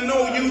want you to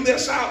know, you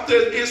that's out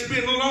there, it's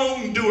been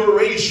long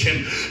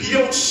duration.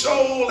 Your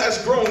soul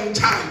has grown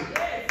tired.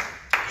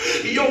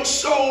 Your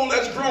soul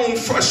has grown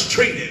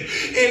frustrated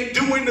in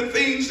doing the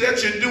things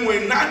that you're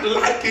doing, not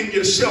liking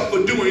yourself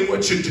for doing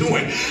what you're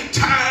doing.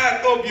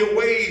 Tired of your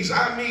ways.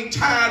 I mean,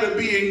 tired of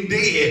being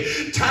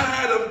dead,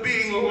 tired of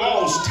being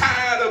lost,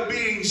 tired of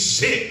being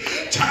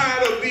sick,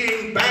 tired of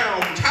being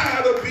bound,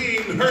 tired of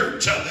being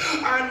hurt.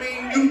 I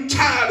mean, you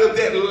tired of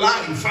that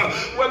life.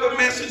 Well, the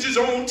message is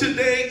on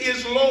today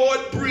is, Lord,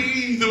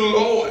 breathe,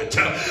 Lord.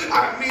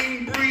 I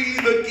mean,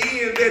 breathe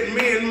again that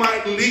man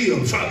might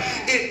live.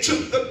 It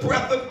took the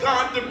breath of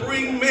God to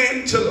bring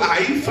man to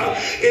life,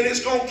 and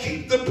it's going to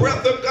keep the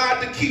breath of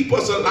God to keep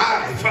us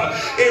alive.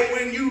 And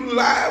when you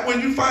lie, when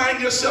you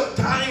find yourself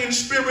dying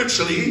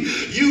spiritually,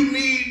 you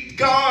need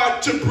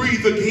God to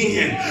breathe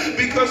again,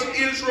 because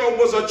Israel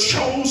was a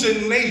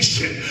chosen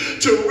nation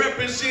to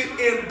represent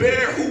and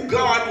bear who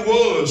God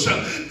was.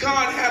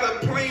 God had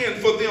a plan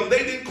for them.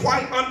 They didn't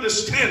quite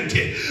understand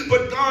it,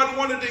 but God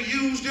wanted to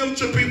use them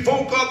to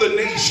provoke other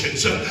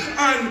nations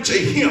unto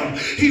him.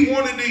 He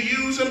wanted to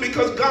use them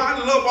because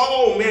God loved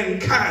all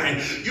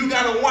mankind. You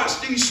got to watch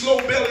these slow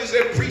bellies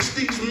that preach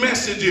these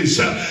messages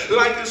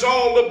like it's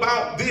all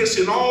about this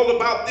and all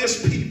about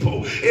this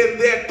people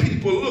and that people.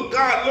 people. Look,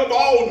 God loved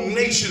all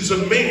nations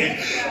of men.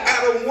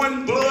 Out of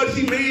one blood,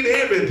 he made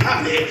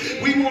everybody.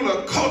 We want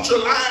to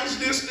culturalize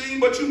this thing,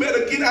 but you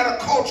better get out of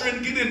culture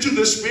and get into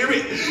the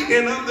spirit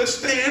and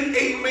understand,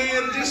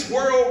 amen, this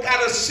world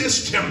got a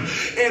system,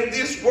 and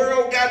this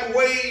world got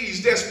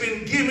ways that's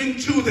been given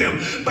to them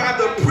by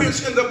the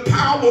prince and the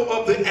power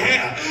of the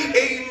air.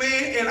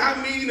 Amen. And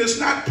I mean, it's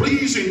not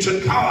pleasing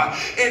to God.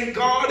 And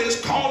God is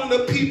calling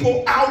the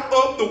people out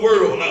of the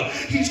world.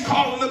 He's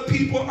calling the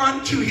people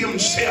unto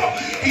himself.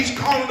 He's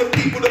calling the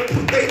people to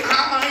put their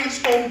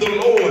eyes on the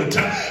Lord,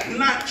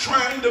 not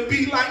trying to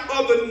be like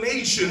other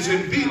nations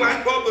and be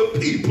like other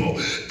people.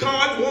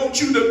 God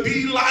wants you to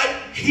be like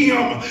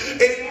him.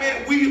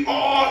 Amen. We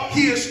are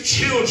his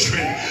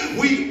children.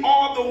 We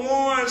are the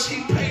ones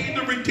he paid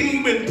the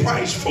redeeming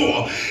price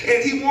for.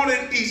 And he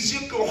wanted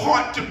Ezekiel's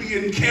heart to be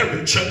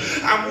encouraged.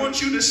 I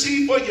want you to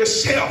see for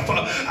yourself.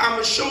 I'm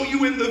going to show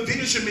you in the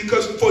vision,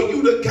 because for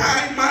you to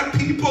guide my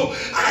people,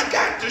 I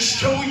got to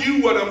show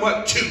you what I'm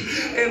up to.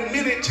 And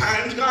many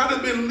times God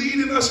has been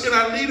leading us in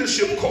our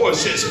leadership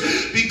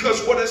courses,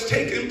 because what has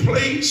taken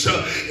place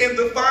in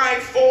the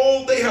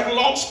fivefold, they have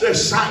lost their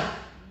sight.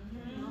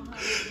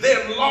 They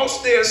have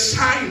lost their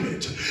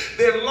assignment.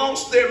 They have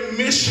lost their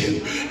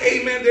mission.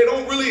 Amen. They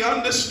don't really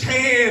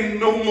understand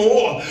no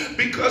more,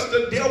 because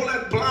the devil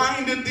has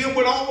blinded them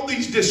with all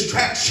these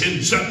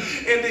distractions.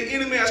 And the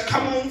enemy has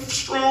come on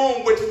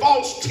strong with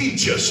false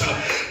teachers,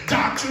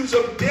 doctrines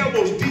of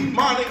devils,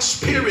 demonic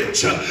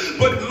spirits.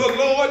 But the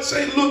Lord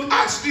say, look,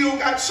 I still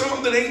got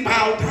some that ain't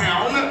bowed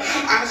down.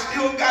 I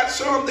still got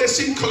some that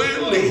see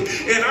clearly.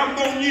 And I'm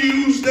going to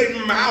use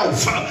their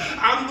mouth.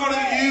 I'm going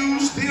to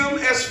use them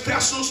as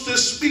vessels to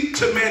speak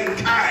to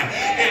mankind.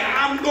 And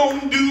I'm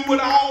going to do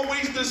what I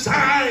always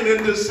designed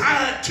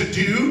to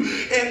do,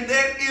 and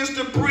that is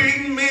to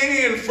bring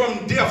men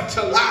from death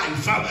to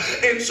life.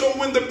 And so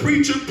when the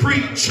preacher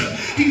preaches,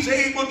 he's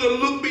able to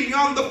look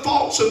beyond the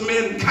faults of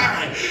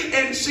mankind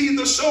and see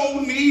the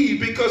soul need,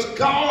 because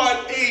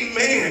God,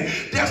 amen,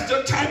 that's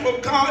the type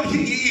of God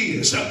he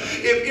is.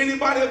 If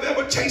anybody have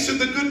ever tasted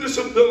the goodness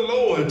of the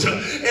Lord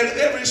and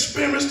ever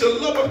experienced the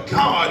love of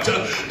God,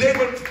 they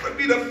would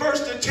be the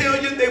first to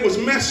tell you they was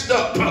messed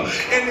up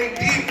and they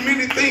did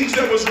many things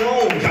that was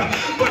wrong.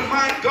 But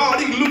my God,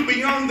 he looked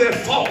beyond their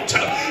fault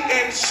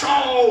and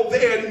saw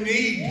their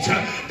needs.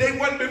 They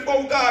went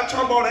before God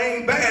talking about, I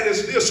ain't bad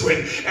as this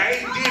one, I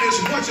ain't did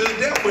as much as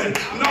that one.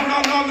 No.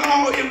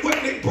 It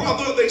wasn't their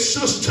brother or their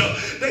sister.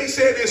 They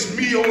said, it's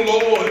me, oh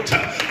Lord.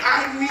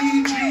 I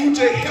need you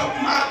to help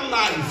my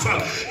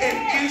life.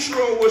 And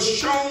Israel was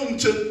shown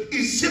to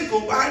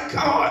Ezekiel by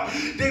God.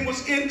 They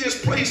was in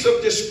this place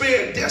of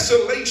despair,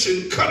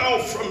 desolation, cut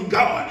off from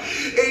God.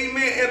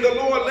 Amen. And the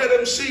Lord let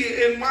them see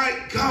it. And my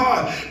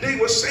God, they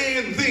were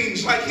saying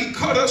things like he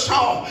cut us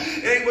off.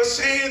 And they were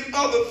saying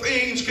other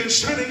things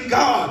concerning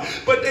God.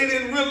 But they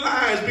didn't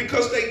realize,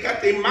 because they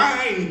got their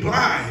mind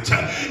blind.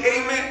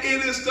 Amen.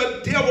 It is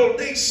the devil,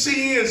 they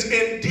sins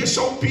and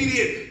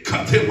disobedient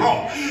cut them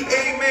off.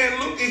 Amen.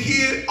 Look at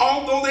here.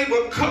 Although they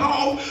were cut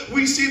off,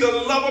 we see the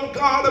love of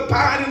God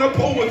abiding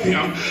upon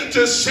them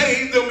to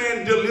save them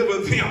and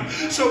deliver them.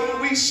 So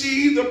when we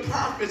see the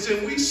prophets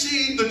and we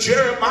see the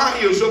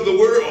Jeremiahs of the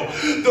world,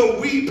 the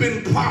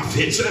weeping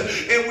prophets,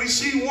 and we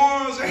see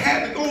ones that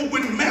had to go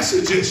with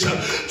messages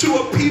to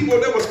a people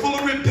that was full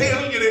of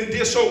rebellion and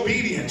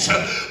disobedience,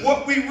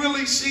 what we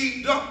really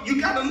see, you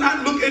got to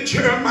not look at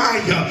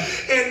Jeremiah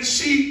and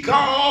see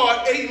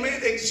God,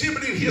 amen,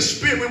 exhibiting his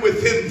spirit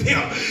within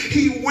them.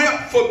 He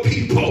wept for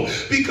people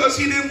because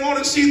he didn't want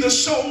to see the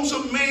souls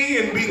of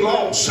man be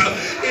lost.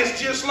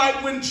 It's just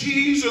like when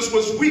Jesus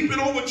was weeping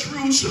over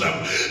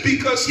Jerusalem,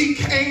 because he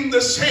came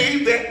to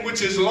save that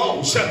which is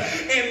lost.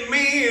 And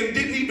man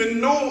didn't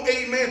even know,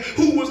 amen,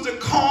 who was the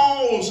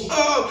cause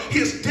of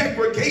his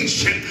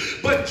degradation.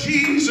 But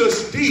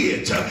Jesus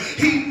did.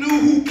 He knew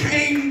who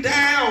came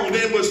down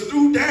and was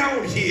through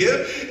down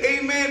here,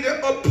 amen,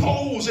 to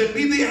oppose and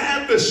be the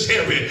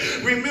adversary.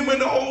 Remember in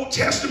the Old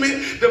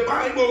Testament, the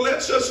Bible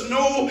lets us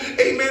know,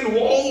 amen,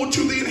 woe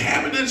to the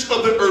inhabitants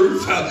of the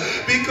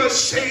earth, because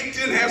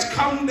Satan has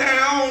come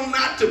down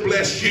not to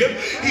bless you.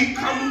 He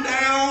come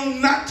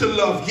down not to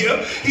love you.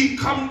 He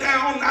come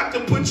down not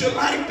to put your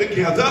life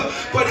together,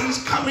 but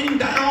he's coming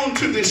down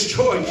to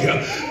destroy you.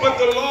 But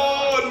the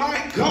Lord,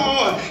 my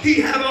God, he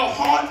had a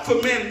heart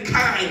for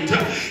mankind.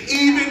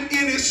 Even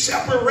in his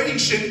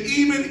separation,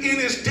 even in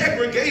his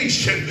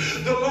degradation,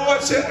 the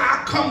Lord said,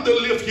 I come to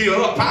lift you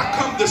up. I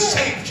come to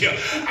save you.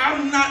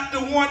 I'm not the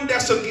one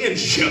that's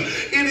against you.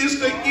 It is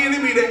the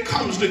enemy that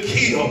comes to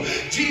kill.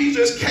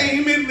 Jesus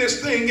came in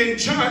this thing in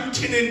John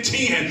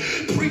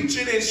 10:10,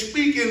 preaching and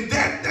speaking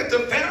that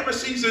the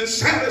Pharisees and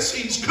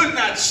Sadducees could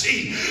not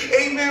see.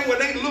 Amen. When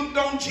they looked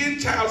on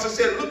Gentiles and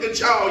said, look at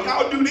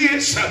y'all do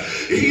this.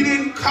 He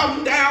didn't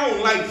come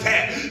down like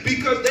that,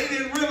 because they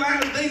didn't realize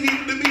realized they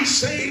needed to be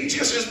saved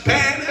just as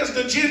bad as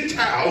the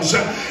Gentiles.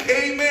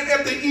 Amen.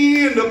 At the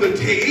end of the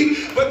day,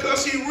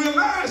 because he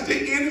realized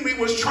the enemy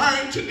was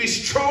trying to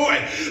destroy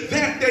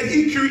that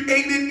he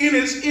created in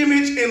his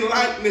image and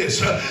likeness.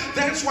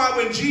 That's why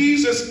when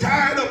Jesus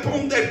died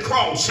upon that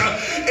cross,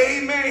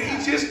 amen,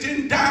 he just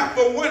didn't die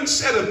for one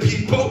set of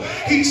people.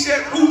 He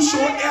said,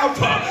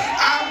 whosoever,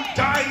 I'm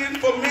dying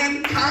for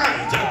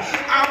mankind.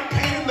 I'm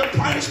paying the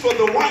price for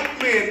the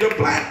white man, the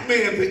black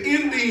man, the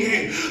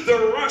Indian,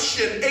 the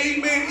Russian.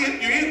 Amen.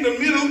 If you're in the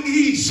Middle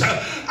East,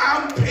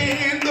 I'm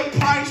paying the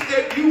price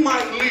that you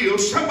might live.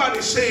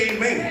 Somebody say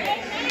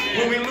amen.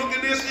 When we look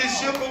at this,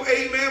 Ezekiel,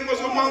 amen, was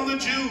among the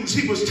Jews.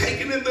 He was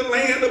taken in the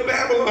land of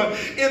Babylon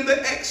in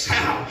the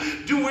exile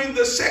during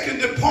the second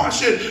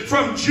departure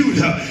from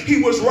Judah.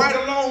 He was right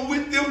along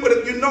with them, but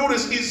if you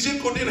notice,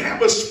 Ezekiel didn't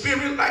have a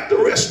spirit like the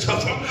rest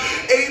of them.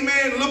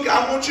 Amen. Look,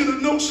 I want you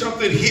to know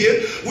something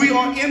here. We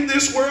are in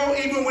this world,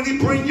 even when he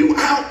bring you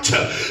out,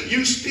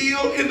 you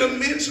still in the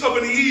midst of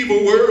an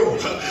evil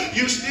world.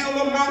 You still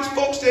amongst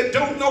folks that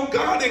don't know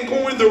God and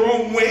going the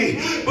wrong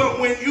way. But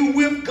when you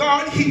with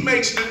God, he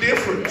makes the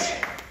difference.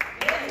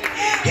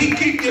 He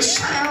keep you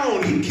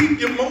sound. He keep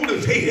you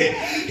motivated.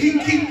 He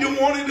keep you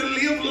wanting to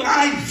live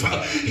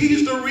life.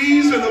 He's the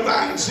reason of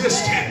our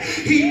existence.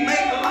 He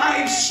make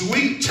life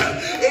sweet.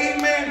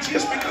 Amen.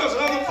 Just because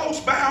other folks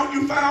bound,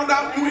 you found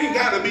out you ain't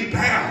got to be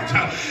bound.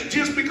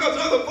 Just because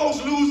other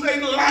folks lose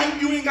their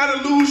life, you ain't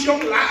got to lose your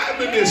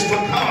liveliness for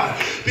God.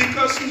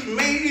 Because he's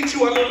made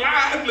you a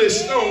lively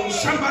stone.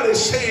 Somebody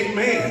say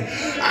amen.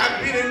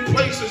 I've been in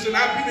places and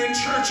I've been in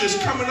churches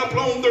coming up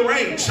on the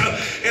ranks.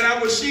 And I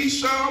would see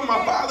some,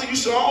 my father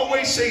used to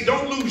always say,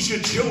 don't lose your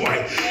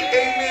joy.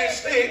 Amen.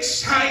 Stay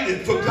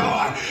excited for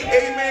God.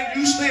 Amen.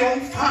 You stay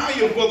on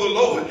fire for the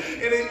Lord.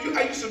 And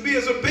I used to be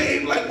as a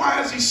babe, like,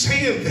 why is he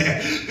saying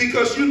that?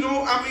 Because, you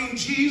know, I mean,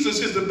 Jesus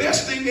is the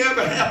best thing that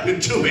ever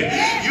happened to him.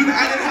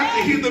 I didn't have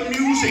to hear the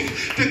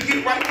music to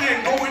get right there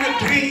and go in and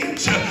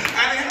dance.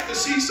 I didn't have to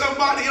see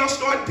somebody else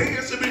start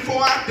dancing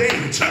before I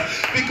dance,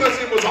 because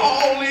it was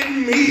all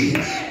in me.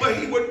 But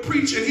he would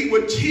preach and he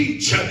would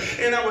teach,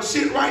 and I would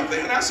sit right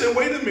there and I said,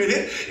 wait a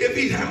minute, if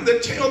he's having to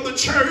tell the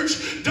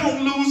church,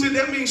 don't lose it,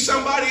 that means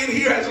somebody in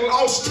here has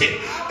lost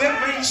it.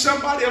 That means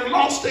somebody have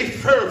lost their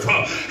fervor,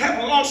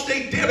 have lost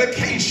their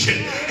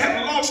dedication,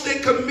 have lost their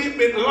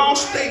commitment,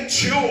 lost their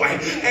joy,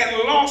 and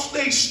lost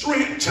their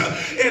strength.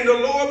 And the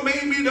Lord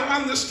made me to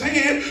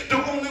understand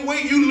the only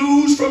way you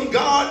lose from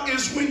God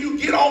is when you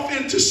get off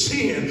into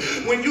sin,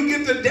 when you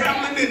get to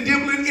dabbling and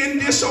dibbling in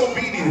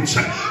disobedience,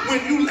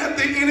 when you let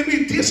the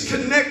enemy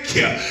disconnect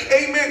you.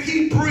 Amen.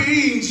 He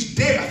brings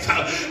death.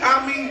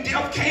 I mean,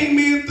 death came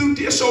in through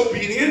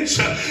disobedience.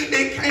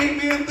 It came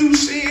in through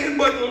sin,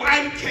 but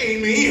life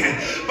came in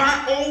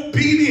by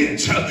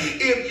obedience.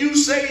 If you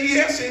say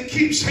yes and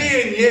keep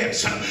saying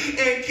yes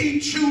and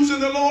keep choosing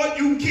the Lord,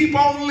 you keep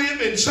on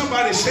living.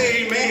 Somebody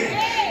say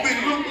amen.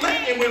 We look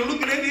like, and we're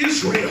looking at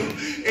Israel,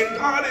 and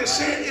God has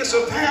said it's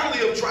a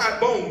valley of dry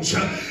bones.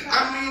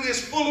 I mean, it's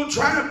full of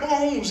dry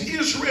bones.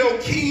 Israel,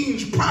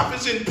 kings,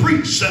 prophets, and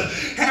priests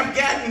have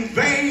gotten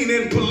vain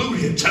and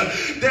polluted.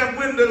 That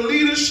when the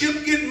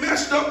leadership get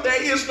messed up,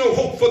 there is no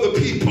hope for the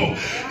people.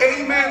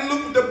 Amen.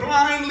 Look, the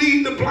blind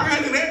lead the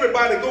blind, and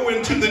everybody go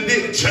into the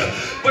ditch.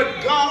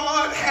 But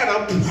God had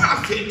a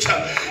prophet.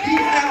 He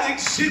had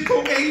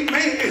Ezekiel,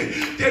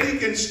 amen, that he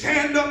can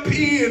stand up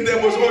in,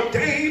 that was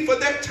ordained for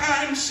that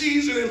time,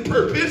 season, and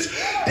purpose,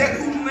 that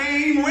whose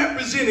name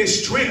represented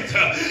strength.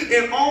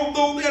 And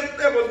although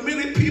there was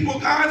many people,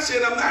 God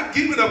said, I'm not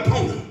giving up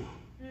on them.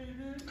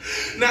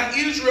 Now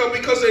Israel,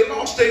 because they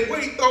lost their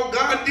way, thought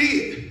God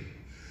did.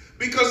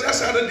 Because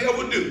that's how the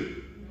devil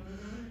do.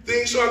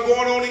 Things start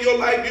going on in your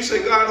life. You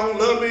say, God don't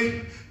love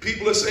me.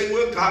 People will say,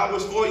 well, God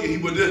was for you. He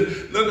would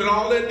do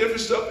all that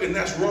different stuff, and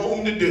that's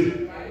wrong to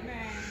do.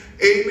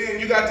 Amen.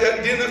 You got to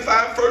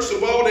identify, first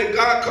of all, that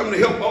God come to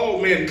help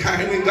all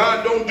mankind, and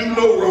God don't do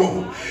no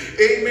wrong.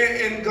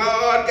 Amen. And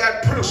God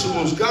got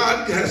principles.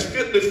 God has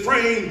fitly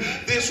framed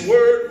this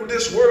world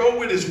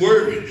with his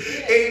word.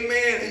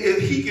 Amen.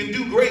 And he can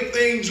do great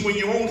things when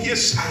you're on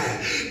his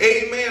side.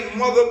 Amen.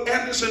 Mother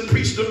Anderson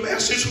preached the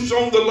message, who's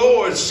on the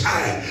Lord's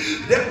side.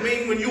 That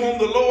means when you're on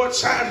the Lord's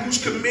side,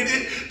 who's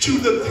committed to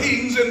the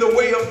things in the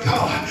way of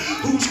God,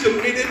 who's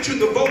committed to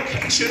the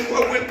vocation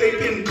wherewith they've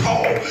been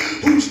called,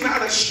 who's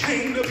not ashamed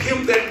of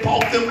him that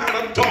brought them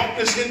out of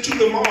darkness into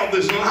the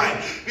marvelous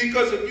light.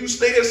 Because if you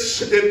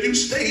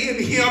stay in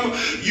him,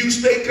 you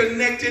stay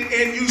connected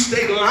and you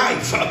stay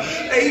life.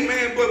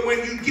 Amen. But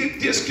when you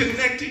get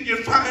disconnected,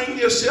 you find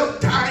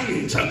yourself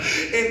dying.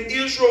 And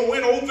Israel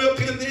went over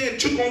up in there and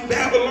took on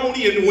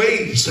Babylonian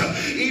ways.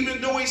 Even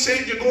though he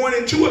said you're going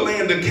into a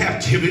land of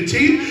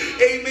captivity.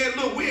 Amen.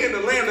 Look, we're in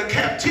the land of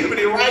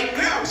captivity right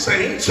now,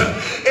 saints.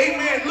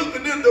 Amen. Look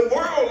at this. The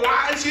world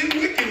lies in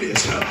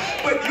wickedness.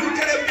 But you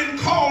that have been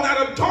called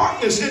out of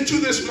darkness into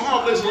this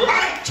marvelous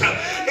light.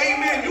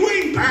 Amen. You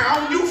ain't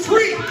bound. You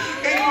free.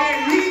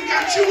 Amen. He ain't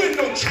got you in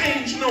no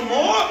change no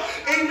more.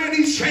 Amen.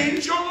 He's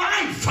changed your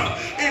life.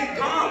 And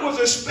God was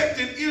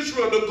expecting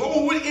Israel to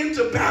go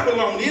into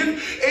Babylon,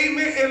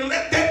 amen, and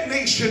let that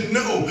nation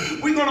know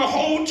we're going to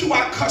hold to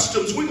our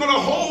customs. We're going to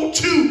hold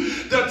to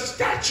the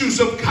statutes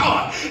of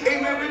God.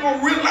 Amen. We're going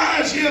to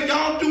realize, yeah,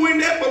 y'all doing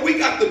that, but we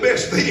got the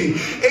best thing.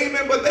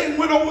 Amen. But they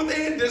went over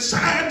there and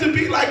decided to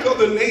be like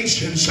other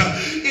nations.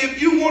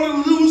 If you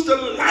want to lose the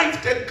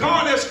life that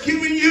God has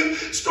given you,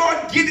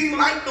 start getting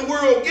like the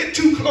world. Get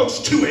too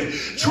close to it.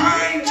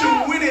 Trying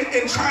to win it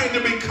and trying to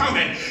become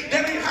it.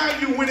 That ain't how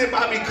you win it,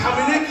 by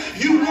becoming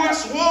it. You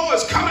once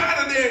was. Come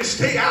out of there and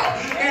stay out.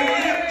 And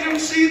let them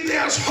see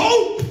there's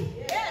hope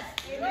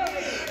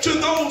to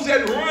those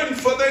that run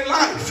for their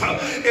life.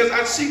 As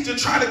I seek to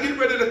try to get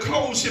ready to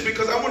close here,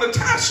 because I want to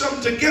tie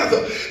something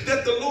together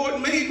that the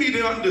Lord made me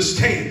to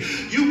understand.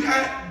 You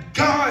got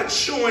God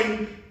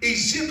showing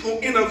Ezekiel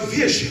in a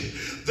vision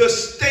the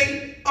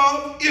state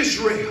of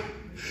Israel.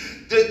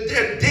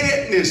 Their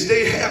deadness,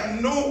 they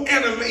have no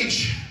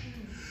animation.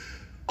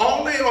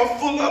 All they are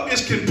full of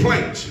is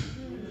complaints.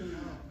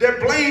 They're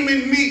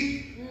blaming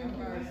me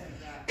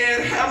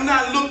and have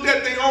not looked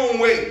at their own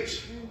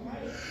ways.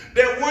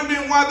 They're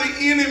wondering why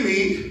the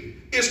enemy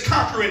is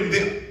conquering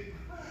them.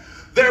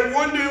 They're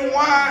wondering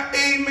why,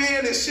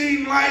 amen, it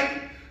seemed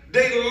like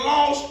they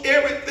lost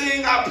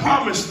everything I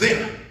promised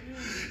them.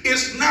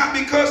 It's not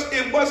because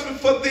it wasn't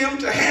for them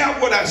to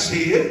have what I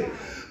said,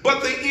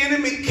 but the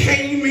enemy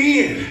came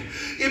in.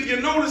 If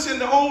you notice in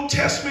the Old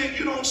Testament,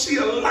 you don't see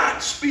a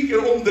lot speaking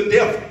on the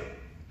devil.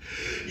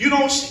 You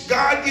don't see,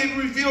 God didn't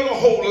reveal a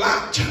whole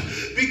lot,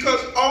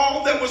 because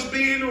all that was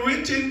being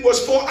written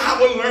was for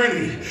our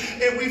learning.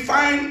 And we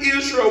find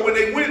Israel, when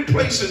they went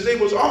places, they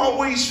was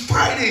always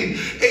fighting.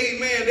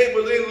 Amen. They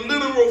were in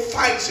literal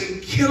fights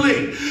and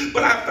killing.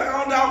 But I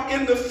found out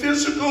in the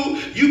physical,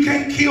 you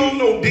can't kill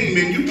no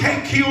demon. You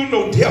can't kill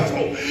no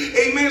devil.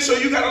 Amen. So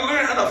you got to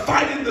learn how to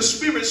fight in the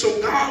spirit. So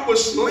God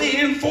was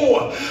laying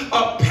for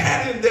a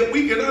pattern that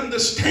we can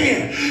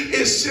understand.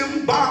 It's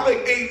symbolic.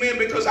 Amen.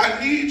 Because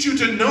I need you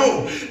to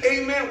know,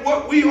 amen,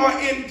 what we are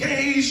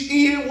engaged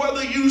in,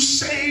 whether you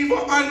save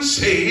or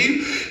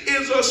unsaved,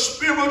 is a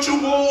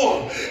spiritual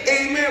war.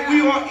 Amen.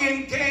 We are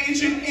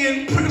engaging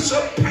in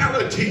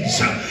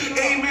principalities.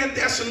 Amen.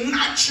 That's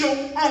not your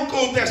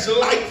uncle that's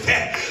like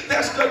that.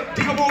 That's the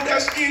devil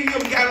that's in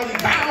him, got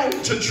him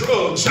bound to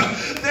drugs.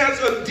 There's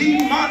a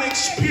demonic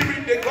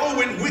spirit that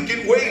go in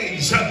wicked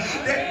ways.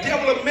 That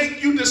devil will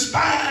make you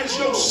despise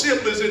your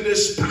siblings and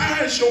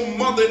despise your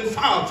mother and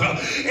father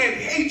and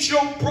hate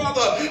your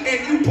brother,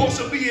 and you supposed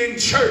to be in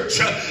church.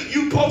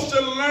 You're supposed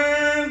to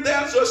learn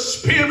there's a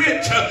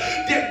spirit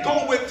that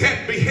go with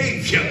that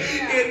behavior.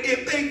 And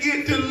if they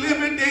get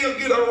delivered, they'll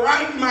get a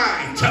right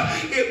mind.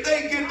 If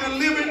they get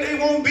delivered, they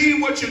won't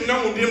be what you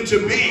know them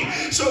to be.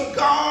 So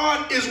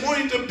God is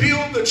wanting to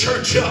build the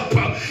church up.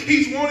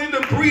 He's wanting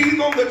to breathe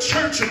on the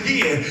church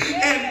again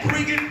and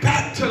bring it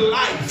back to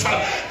life.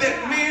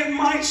 That man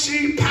might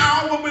see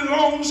power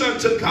belongs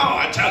unto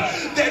God.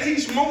 That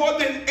he's more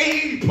than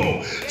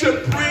able to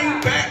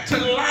bring back to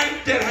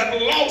life that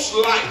have lost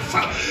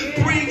life.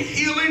 Bring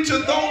healing to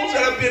those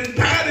that have been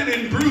battered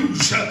and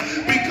bruised.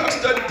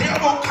 Because the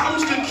devil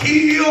comes to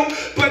kill,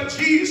 but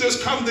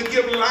Jesus comes to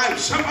give life.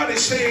 Somebody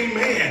say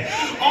amen.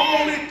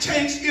 All it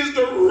takes is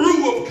the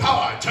ruah of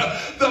God,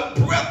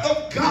 the breath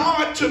of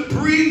God to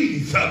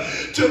breathe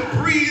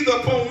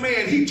upon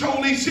man. He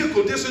told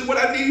Ezekiel, this is what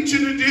I need you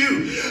to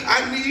do.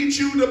 I need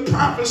you to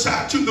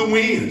prophesy to the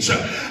winds.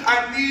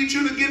 I need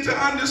you to get to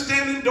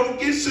understanding. Don't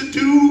get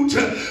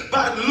seduced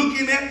by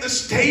looking at the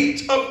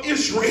state of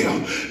Israel.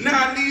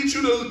 Now I need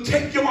you to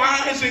take your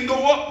eyes and go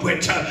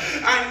upward.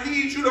 I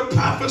need you to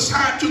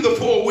prophesy to the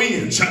four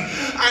winds.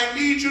 I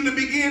need you to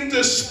begin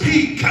to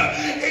speak,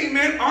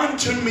 amen,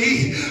 unto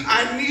me.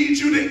 I need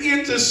you to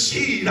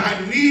intercede.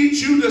 I need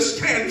you to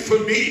stand for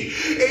me,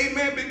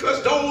 amen,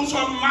 because those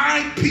are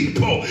my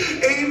people.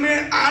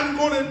 Amen. I'm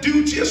going to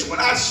do just what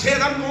I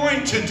said I'm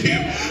going to do,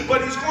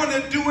 but he's going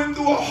to do it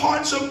through the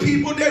hearts of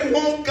people that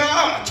want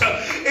God.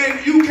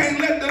 And you can't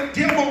let the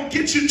devil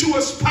get you to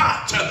a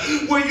spot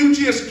where you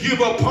just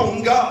give up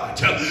on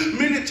God.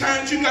 Many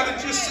times you got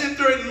to just sit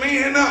there and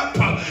man up.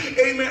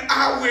 Amen.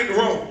 I went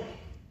wrong.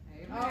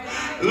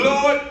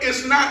 Lord,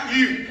 it's not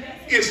you,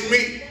 it's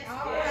me.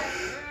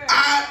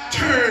 I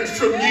turned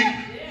from you.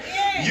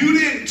 You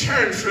didn't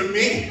turn from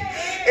me.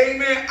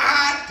 Amen.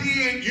 I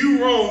did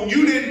you wrong.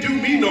 You didn't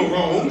do me no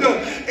wrong.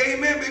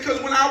 Amen.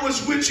 Because when I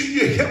was with you,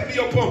 you helped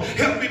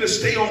me to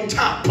stay on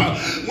top.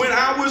 When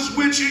I was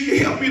with you,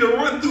 you helped me to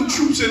run through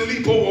troops and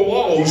leap over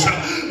walls.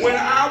 When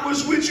I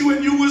was with you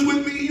and you was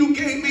with me, you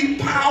gave me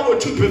power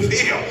to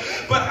prevail.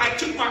 But I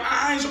took my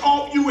eyes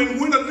off you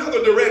and went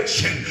another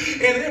direction.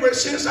 And ever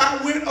since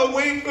I went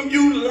away from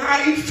you,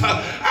 life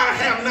I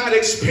have not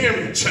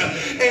experienced.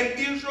 And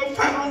Israel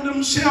found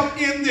himself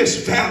in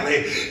this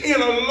valley,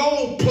 in a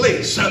low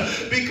place.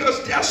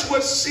 Because that's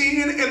what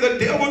sin and the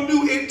devil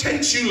do. It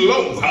takes you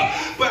low.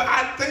 But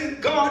I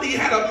thank God he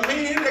had a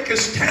man that can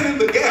stand in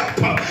the gap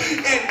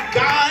and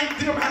guide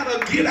them how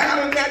to get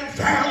out of that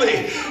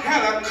valley,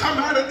 how to come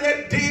out of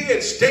that dead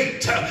dead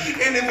state.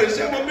 And if there's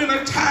ever been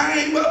a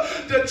time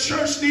the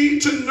church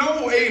needs to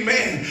know,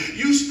 amen,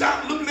 you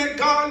stop looking at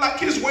God like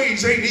his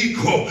ways ain't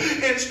equal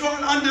and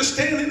start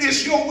understanding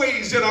it's your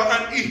ways that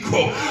are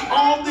unequal.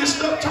 All this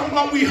stuff talking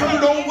about we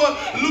heard over,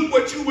 look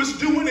what you was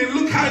doing and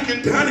look how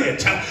you done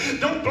it.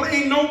 Don't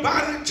blame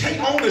nobody. Take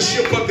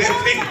ownership of that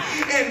thing.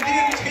 And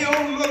then tell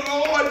the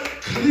Lord,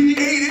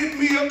 created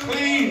me a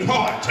clean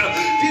heart.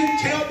 Then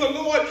tell the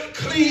Lord,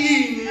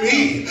 clean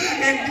me.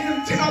 And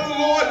then tell the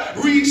Lord,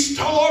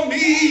 restore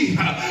me.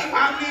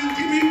 I mean,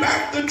 give me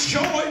back the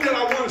joy that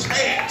I once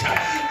had.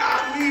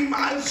 I mean,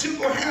 my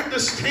Ezekiel had to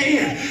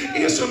stand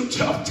in some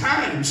tough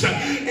times.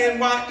 And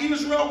while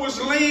Israel was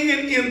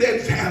laying in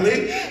that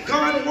valley,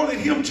 God wanted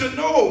him to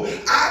know,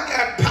 I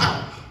got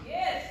power.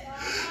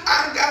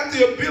 I got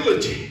the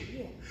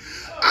ability.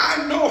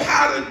 I know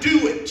how to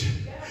do it.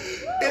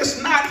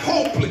 It's not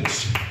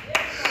hopeless.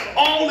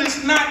 All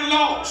is not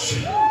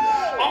lost.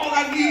 All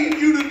I need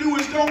you to do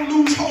is don't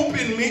lose hope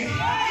in me.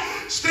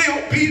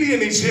 Stay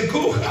obedient,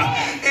 Ezekiel,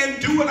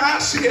 and do what I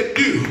said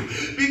do.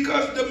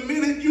 Because the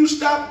minute you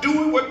stop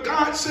doing what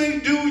God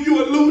said do, you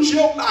will lose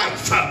your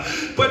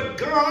life. But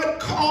God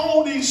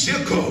called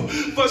Ezekiel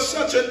for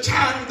such a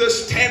time to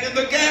stand in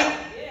the gap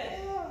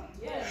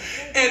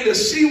and to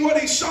see what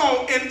he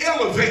saw and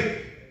elevate.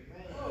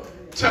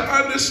 To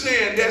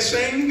understand that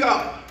same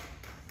God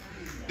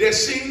that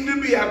seemed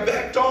to be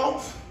backed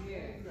off,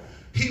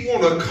 he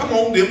want to come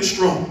on them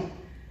strong.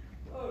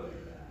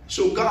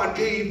 So God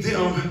gave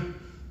them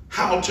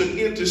how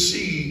to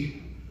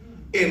intercede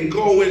and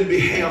go in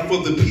behalf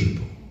of the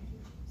people.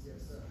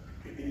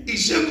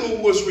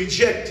 Ezekiel was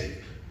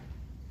rejected.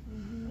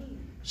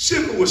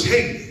 Ezekiel was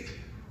hated,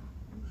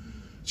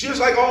 just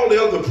like all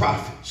the other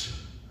prophets.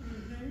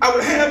 I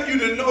would have you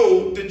to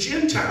know the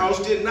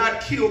Gentiles did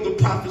not kill the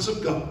prophets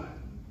of God.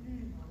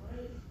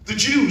 The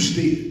Jews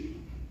did.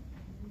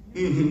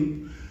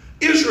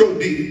 Israel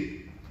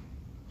did.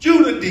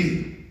 Judah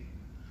did.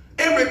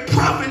 Every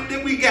prophet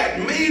that we got,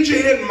 major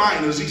and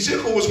minors,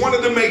 Ezekiel was one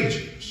of the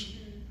majors.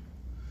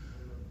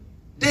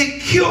 They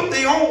killed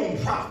their own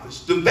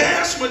prophets. The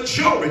vast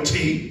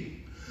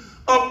majority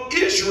of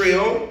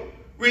Israel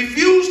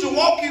refused to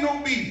walk in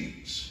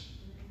obedience.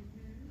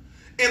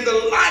 And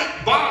the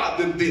light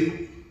bothered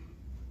them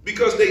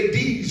because their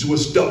deeds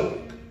was dark.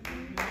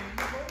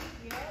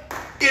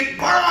 It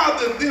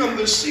bothered them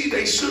to see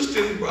their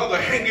sister and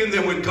brother hanging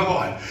there with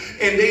God,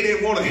 and they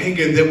didn't want to hang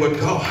in there with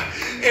God.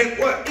 And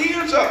what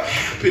ends up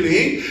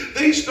happening,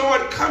 they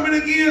start coming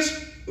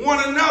against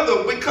one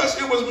another because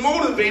it was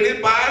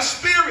motivated by a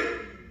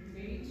spirit.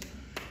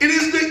 It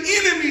is the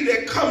enemy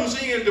that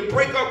comes in to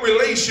break up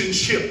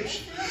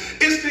relationships.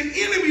 It's the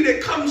enemy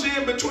that comes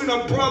in between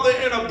a brother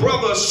and a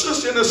brother, a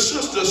sister and a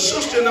sister,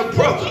 sister and a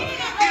brother.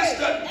 It's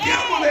the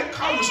devil that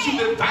comes to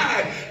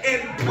divide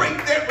and break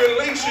that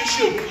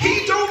relationship.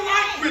 He don't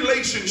like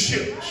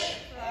relationships.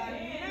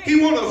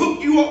 He want to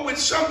hook you up with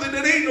something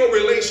that ain't no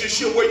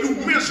relationship where you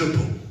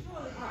miserable.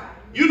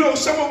 You know,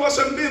 some of us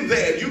have been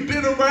there. You've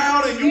been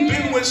around and you've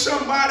been with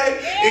somebody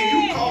and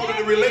you called it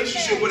a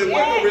relationship, but it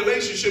wasn't a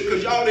relationship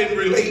because y'all didn't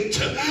relate.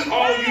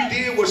 All you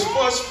did was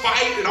fuss,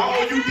 fight, and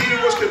all you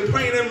did was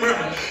complain and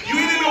murmur. You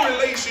ain't in a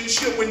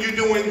relationship when you're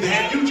doing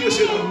that. You just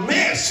in a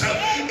mess.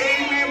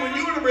 Amen. When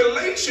you're in a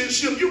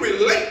relationship, you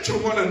relate to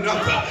one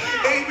another.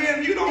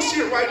 Amen. You don't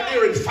sit right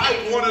there and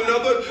fight one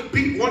another,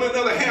 beat one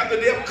another half to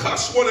death,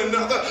 cuss one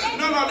another.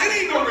 No, that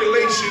ain't no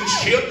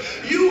relationship.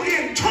 You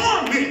in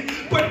torment.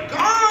 But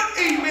God,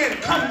 amen,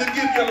 come to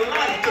give you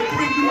life, to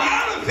bring you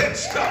out of that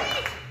stuff,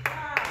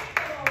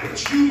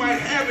 that you might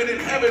have it and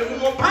have it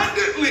more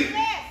abundantly.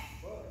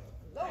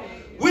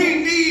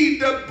 We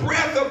need the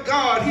breath of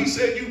God. He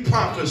said, you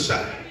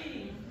prophesy.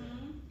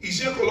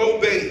 Ezekiel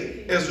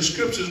obeyed, as the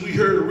scriptures we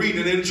heard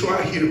reading into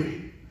our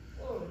hearing.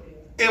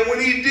 And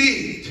when he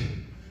did,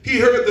 he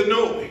heard the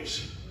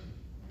noise.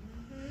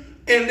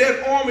 And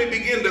that army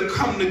began to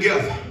come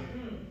together.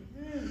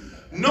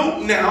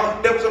 Note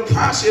now, there was a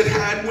process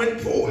how it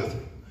went forth.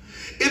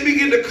 It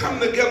began to come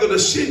together. The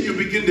sinew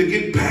begin to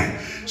get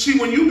back. See,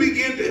 when you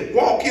begin to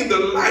walk in the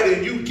light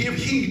and you give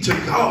heed to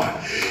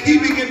God, he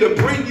begin to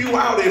bring you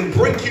out and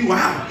break you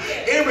out.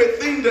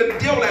 Everything the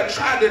devil had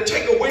tried to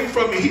take away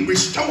from you, he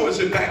restores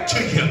it back to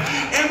you.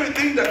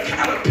 Everything the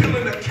caterpillar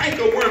and the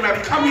cankerworm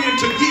have come in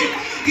to get,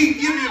 he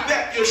give you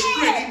back your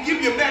strength. He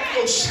give you back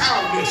your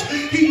soundness.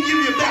 He give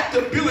you back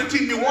the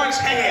ability you once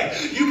had.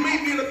 You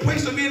may be in a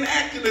place of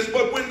inactiveness,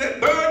 but when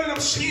that burden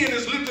of sin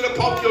is lifted up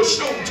off your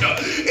shoulder,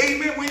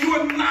 amen, when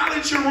you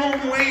acknowledge your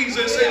own ways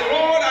and say,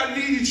 Lord, I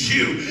need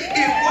you.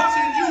 It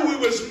wasn't you, it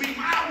was me.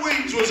 My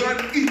ways was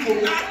unequal,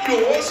 not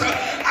yours.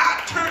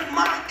 I turned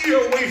my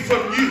ear away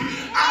from you.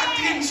 I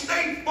didn't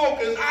stay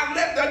focused. I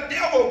let the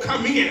devil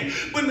come in.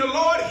 When the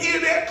Lord hear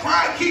that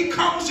cry, he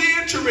comes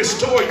in to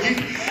restore you.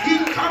 He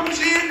comes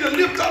in to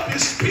lift up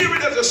his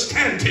spirit as a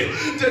standard,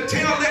 to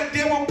tell that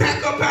devil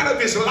back up out of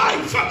his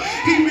life.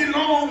 He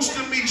belongs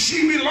to me.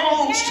 She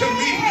belongs to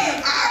me.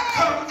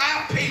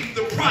 I paid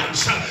the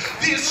price.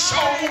 This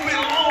soul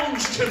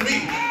belongs to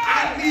me.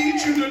 I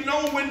need you to know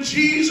know when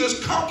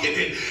Jesus conquered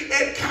it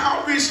at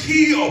Calvary's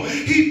hill,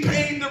 he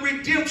paid the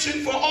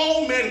redemption for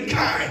all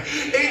mankind.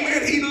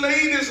 Amen. He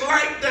laid his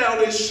life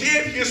down and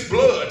shed his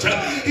blood.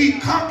 He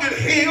conquered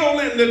hell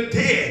and the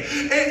dead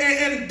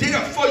and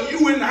death for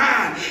you and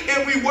I,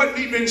 and we wasn't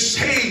even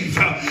saved.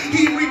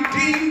 He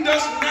redeemed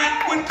us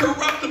not with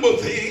corruptible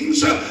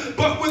things,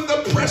 but with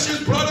the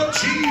precious blood of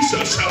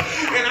Jesus.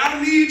 And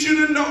I need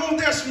you to know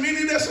there's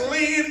many that's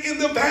laying in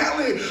the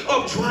valley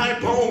of dry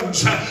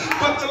bones.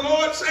 But the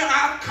Lord said,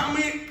 I've come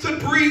in to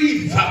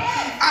breathe.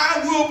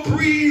 I will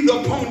breathe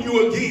upon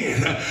you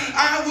again.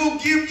 I will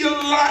give you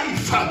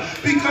life,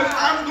 because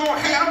I'm going to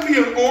have me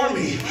an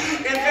army.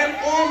 And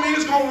that army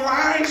is going to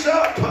rise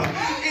up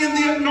in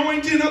the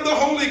anointing of the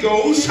Holy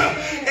Ghost.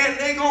 And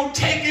they're going to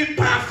take it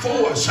by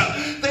force.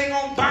 They're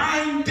going to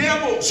bind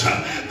devils.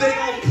 They're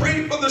going to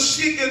pray for the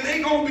sick, and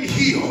they're going to be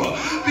healed.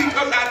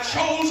 Because I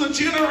chose a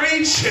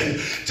generation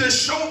to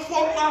show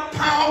forth my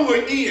power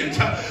in.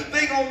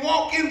 They're going to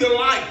walk in the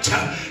light.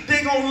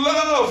 They're going to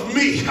love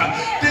me.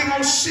 They're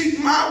going to seek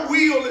my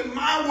will and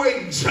my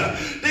ways.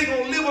 They're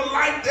going to live a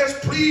life that's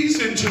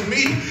pleasing to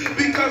me,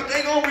 because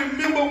they're going to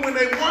remember when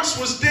they once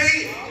was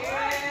dead.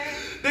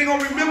 They're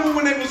going to remember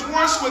when they was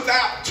once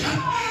without.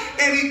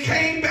 And he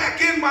came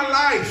back in my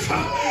life,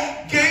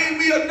 gave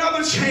me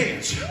another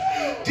chance,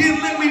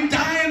 didn't let me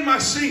die in my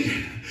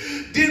sin,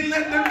 didn't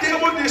let the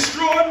devil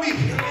destroy me.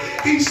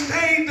 He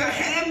stayed the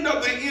hand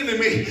of the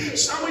enemy.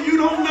 Some of you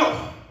don't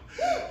know.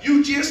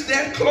 You just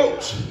that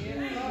close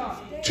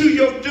to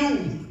your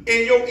doom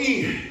and your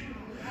end.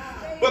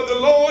 But the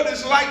Lord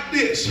is like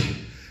this.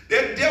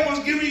 That devil's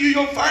giving you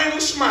your final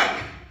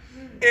smite,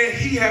 and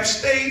he have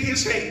stayed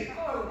his hand.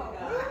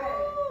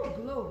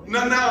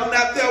 No, not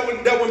that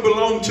one. That one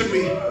belonged to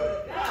me.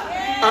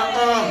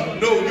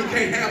 No, you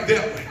can't have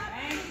that one.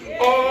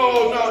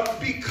 Oh, no,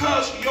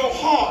 because your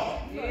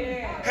heart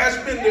has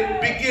been to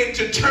begin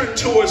to turn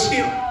towards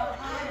him.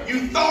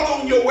 You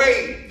thought on your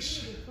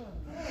ways,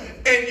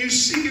 and you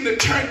seeking to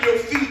turn your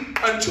feet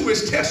unto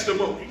his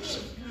testimonies.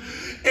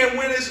 And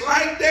when it's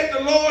like that,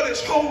 the Lord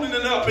is holding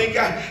it up,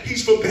 and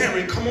he's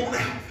forbearing. Come on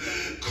out.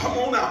 Come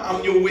on out.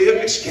 I'm your way of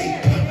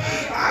escape.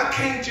 I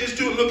can't just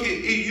do it. Look,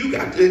 you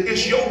got to,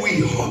 it's your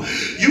will.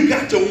 You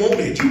got to want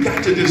it. You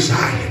got to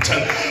desire it.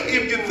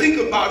 If you think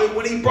about it,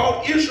 when he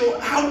brought Israel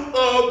out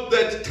of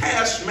the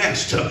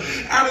taskmaster,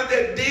 out of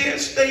that dead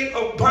state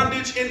of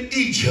bondage in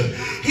Egypt,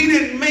 he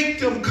didn't make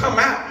them come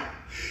out.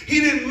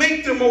 He didn't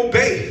make them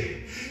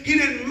obey. He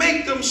didn't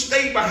make them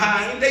stay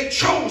behind. They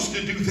chose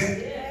to do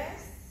that.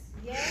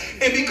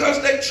 And because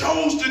they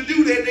chose to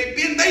do that, they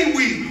bent their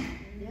will.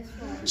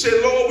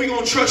 Said, Lord, we're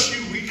going to trust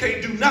you. We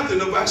can't do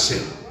nothing of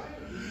ourselves.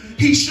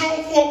 He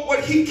showed forth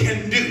what he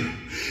can do.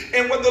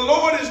 And what the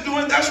Lord is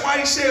doing, that's why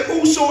he said,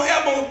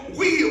 whosoever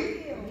will.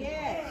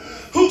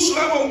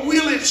 Whosoever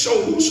will it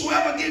so.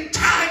 Whosoever get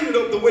tired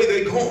of the way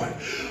they're going.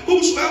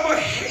 Whosoever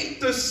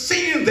hate the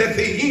sin that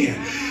they're in.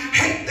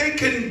 Hate their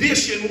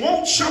condition.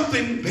 Want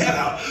something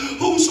better.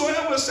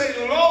 Whosoever say,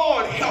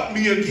 Lord, help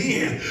me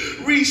again.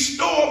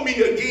 Restore me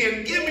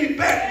again. Give me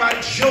back my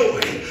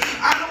joy.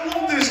 I don't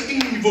want this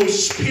evil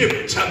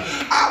spirit.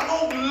 I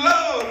want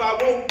love. I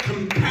want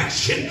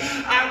compassion.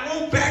 I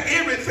want back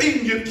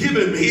everything you've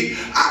given me.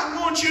 I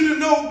want you to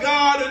know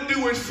God will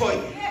do it for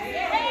you.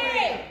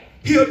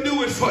 He'll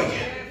do it for you.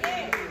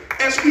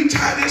 As we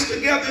tie this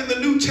together in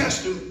the New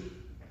Testament,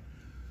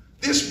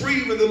 this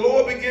breathing, the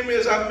Lord began me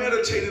as I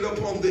meditated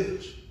upon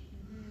this.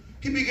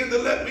 He began to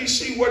let me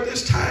see what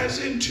this ties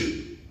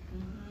into.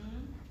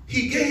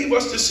 He gave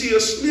us to see a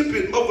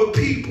snippet of a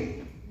people,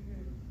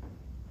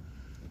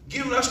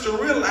 giving us to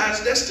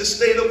realize that's the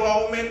state of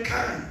all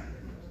mankind.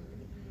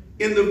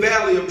 In the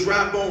valley of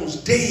dry bones,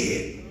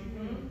 dead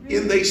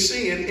in their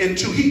sin,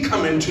 until he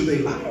come into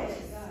their life.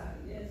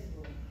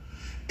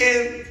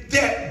 And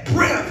that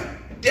breath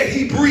that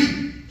he breathed,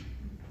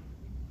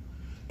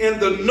 and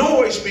the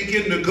noise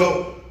began to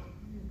go,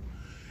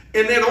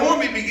 and that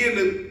army began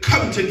to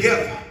come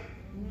together,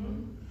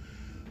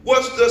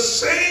 was the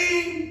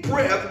same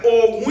breath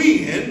or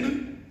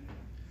wind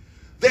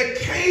that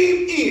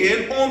came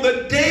in on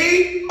the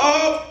day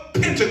of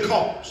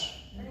Pentecost.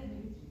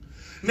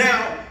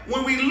 Now,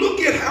 when we look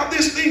at how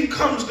this thing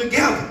comes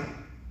together,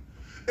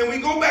 and we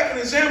go back and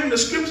examine the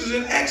scriptures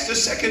in Acts, the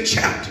 2nd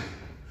chapter,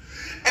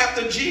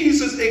 after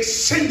Jesus'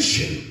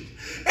 ascension,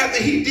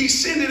 after he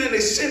descended and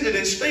ascended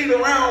and stayed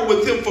around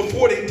with them for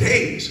 40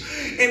 days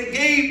and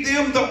gave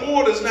them the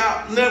orders.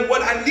 Now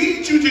what I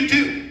need you to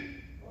do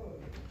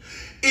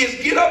is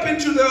get up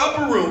into the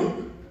upper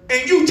room,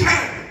 and you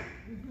tarry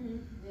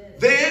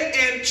there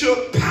and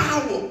took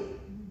power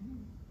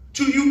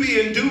till you be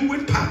endued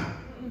with power.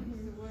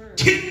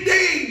 10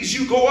 days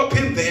you go up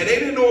in there. They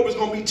didn't know it was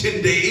going to be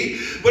 10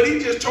 days, but he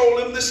just told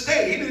them to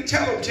stay. He didn't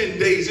tell them 10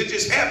 days. It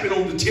just happened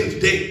on the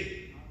 10th day.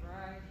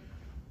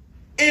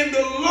 And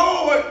the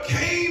Lord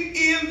came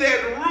in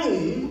that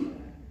room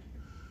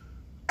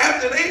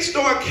after they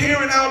started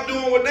carrying out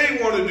doing what they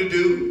wanted to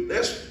do.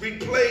 Let's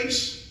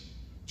replace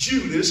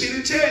Judas. He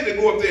didn't tell you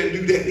to go up there and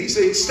do that. He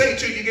said, stay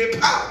till you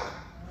get power.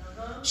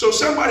 So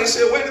somebody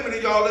said, wait a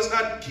minute, y'all, let's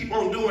not keep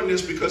on doing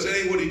this because that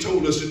ain't what he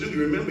told us to do.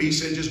 You remember he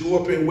said, just go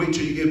up there and wait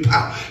till you get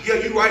power. Yeah,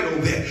 you're right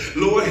on that.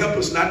 Lord, help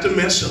us not to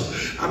mess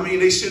up. I mean,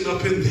 they sitting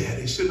up in there.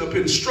 They sitting up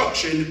in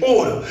structure and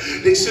order.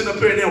 They sitting up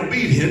there in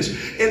obedience.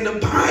 And the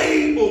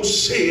Bible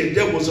said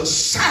there was a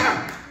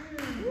sound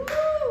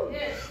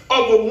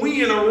of a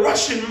wind, a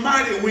rushing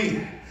mighty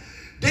wind.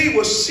 They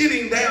were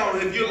sitting down.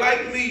 If you're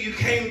like me, you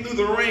came through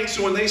the rain.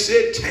 So when they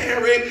said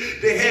tarry,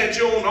 they had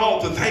you on the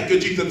altar. Thank you,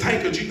 Jesus.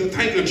 Thank you, Jesus.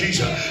 Thank you,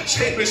 Jesus.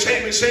 Save me,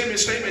 save me, save me,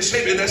 save me,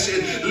 save me. That's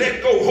it.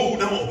 Let go.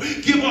 Hold on.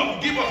 Give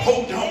up. Give up.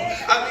 Hold on.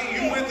 I mean,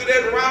 you went through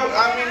that route.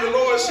 I mean, the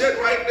Lord said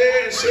right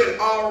there and said,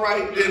 all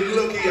right, then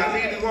look here. I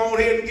need to go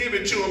ahead and give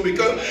it to him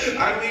because,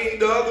 I mean,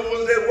 the other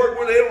ones that work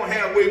with, they don't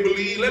have way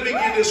believe. Let me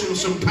give this one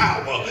some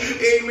power.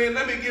 Amen.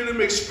 Let me give them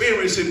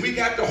experience. And we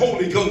got the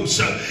Holy Ghost.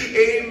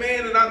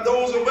 Amen. And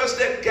those of us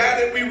that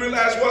got it, we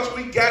realize once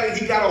we got it,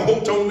 he got a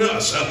hold on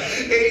us.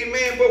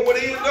 Amen. But what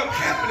ended up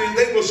happening,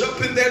 they was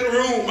up in that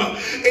room.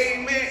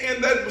 Amen.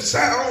 And that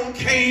sound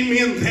came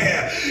in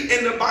there.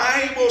 And the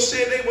Bible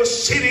said they were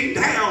sitting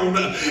down.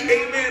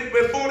 Amen.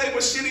 Before they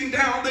were sitting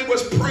down, they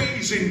was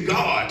praising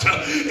God.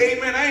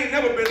 Amen. I ain't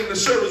never been in a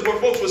service where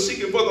folks were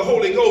seeking for the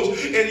Holy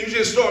Ghost and you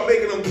just start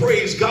making them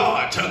praise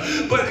God.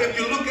 But if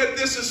you look at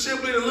this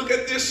assembly and look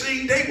at this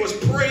scene, they was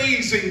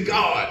praising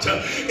God.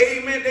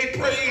 Amen. They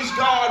praised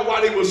God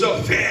while they was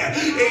up there.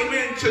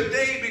 Amen.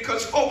 Today,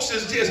 because folks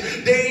is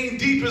just, they ain't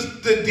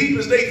the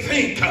deepest they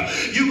think.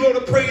 You go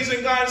to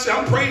praising God and say,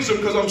 I'm praising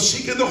because I'm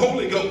seeking the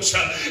Holy Ghost.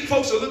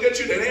 Folks will look at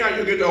you, that ain't how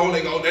you get the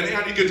Holy Ghost. That ain't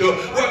how you get the,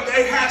 well,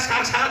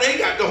 that's how they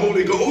got the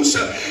Holy Ghost.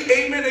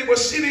 Amen. They were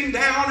sitting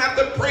down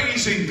after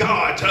praising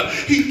God.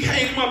 He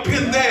came up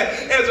in there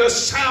as a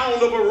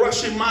sound of a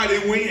rushing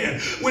mighty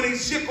wind. When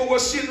Ezekiel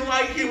was sitting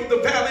right here with the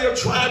valley of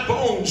dry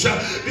bones,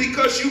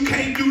 because you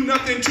can't do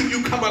nothing till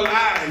you come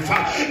alive.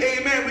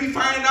 Amen. We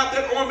find out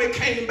that army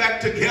came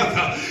back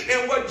together.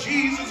 And what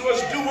Jesus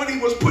was doing, he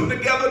was putting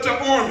together the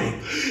army.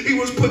 He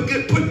was putting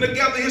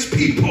together his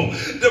people.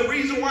 The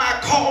reason why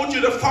I called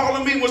you to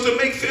follow me was to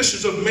make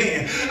fishers of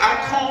men.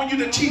 I called you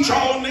to teach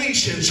all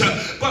nations.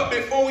 But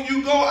before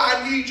you go,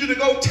 I need you to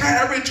go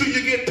tarry till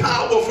you get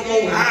power from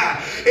on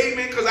high.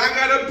 Amen. Because I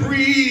got to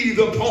breathe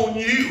upon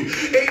you.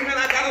 Amen.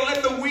 I got to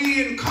let the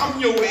wind come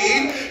your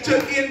way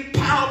to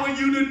empower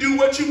you to do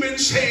what you've been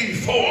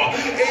saved for.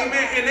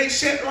 Amen. And they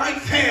sat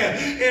right there.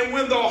 And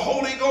when the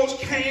Holy Ghost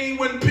came,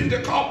 when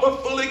Pentecost was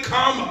fully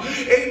come,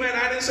 amen.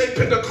 I didn't say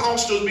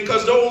Pentecostals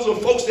because those are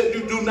folks that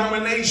do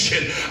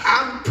denomination.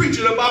 I'm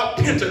preaching about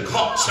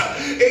Pentecost.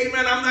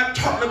 Amen. I'm not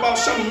talking about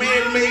some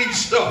man-made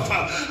stuff.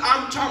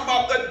 I'm talking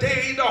about the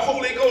day the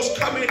Holy Ghost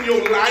come in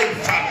your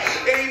life.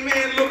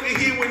 Amen. Look at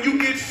here, when you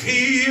get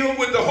filled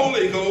with the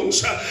Holy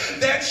Ghost,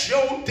 that's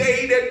your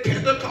day that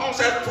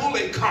Pentecost has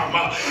fully come.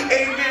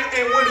 Amen.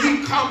 And when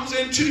he comes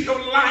into your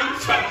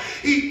life,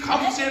 he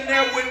comes in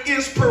there with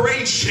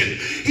inspiration.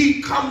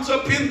 He comes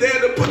up in there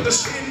to put the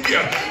sin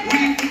here.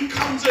 He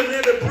comes in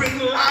there to bring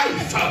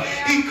life.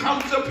 He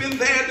comes up in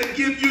there to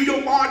give you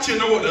your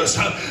marching orders,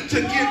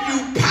 to give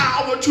you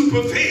power to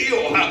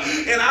prevail.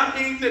 And I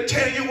mean to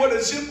tell you what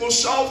Ezekiel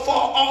saw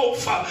far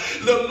off.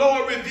 The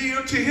Lord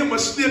revealed to him a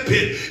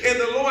snippet. And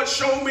the Lord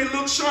showed me,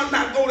 look, son,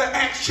 now go to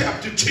Acts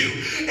chapter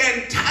 2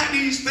 and tie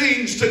these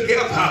things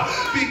together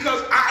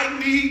because I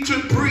need to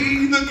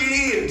breathe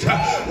again.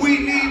 We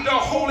need the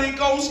Holy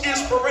Ghost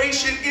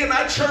inspiration in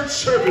our church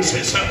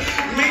services.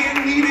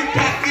 Men need it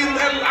back in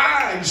their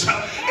lives.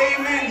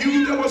 Amen.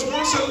 You that was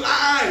once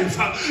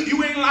alive,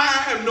 you ain't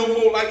live no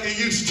more like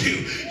you used to.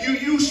 You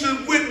used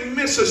to wouldn't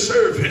miss a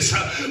service.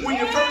 When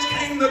you first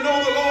came to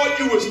know the Lord,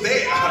 you was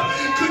there.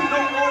 Couldn't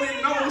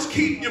nobody knows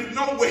keep you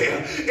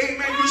nowhere.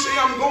 Amen. You say,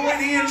 I'm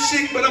going in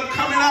sick, but I'm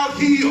coming out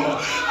healed.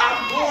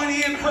 I'm going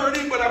in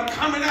hurting, but I'm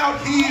coming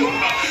out healed.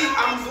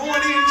 I'm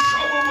going in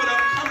trouble, but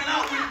I'm coming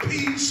out with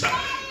peace.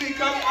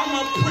 Because I'm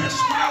going to press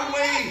my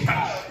way.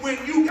 When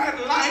you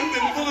got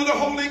life and full of the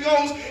Holy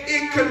Ghost,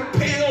 it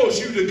compels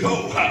you to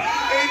go.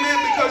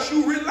 Amen. Because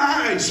you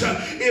realize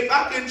if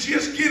I can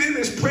just get in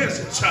his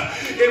presence,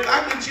 if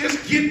I can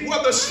just get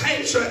where the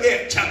saints are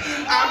at,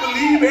 I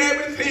believe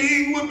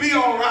everything will be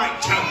all right.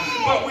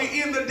 But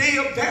we're in the day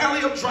of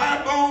valley of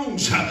dry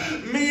bones.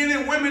 Men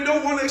and women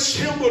don't want to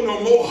assemble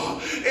no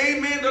more.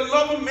 Amen. The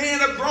love of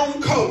man a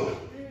grown coat.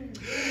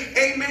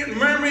 Amen.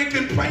 Murmuring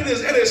complaint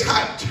is at its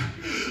height.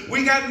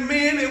 We got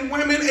men and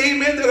women,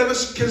 amen, that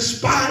have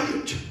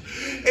conspired.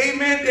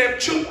 Amen, that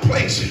took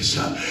places.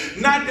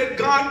 Not that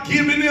God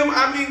given them.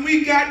 I mean,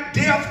 we got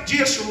death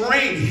just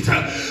reigned.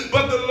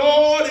 But the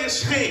Lord is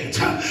saying,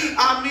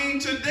 I mean,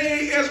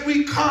 today as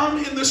we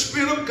come in the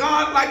Spirit of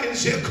God like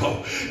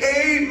Ezekiel,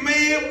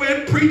 amen,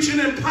 we're preaching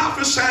and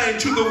prophesying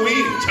to the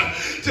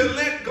wind to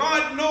let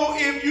God know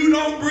if you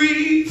don't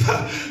breathe,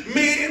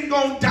 men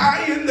gonna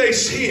die in their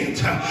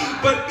sins.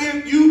 But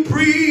if you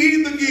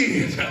breathe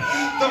again,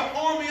 the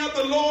army of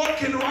the Lord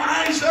can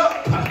rise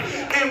up.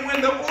 And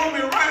when the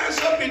army rise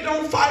up, it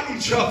don't fight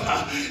each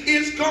other.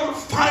 It's going to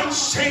fight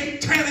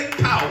satanic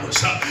powers.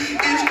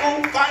 It's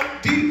going to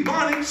fight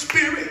demonic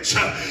spirits.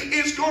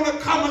 It's going to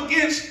come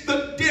against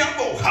the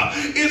devil.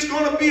 It's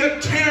going to be a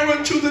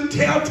terror to the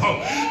devil.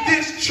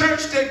 This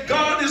church that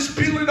God is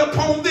building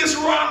upon this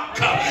rock,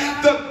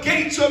 the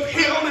gates of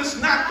hell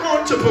is not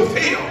going to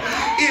prevail.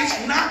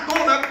 It's not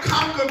going to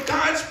conquer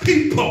God's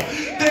people.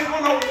 They're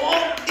going to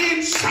walk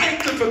in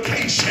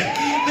sanctification.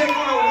 They're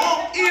going to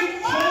walk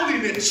in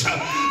holiness.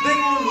 They're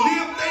going to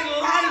live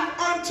their life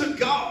unto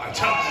God,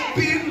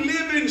 being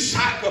living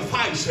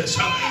sacrifices,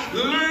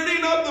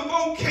 learning of the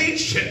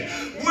vocation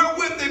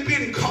wherewith they've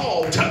been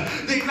called.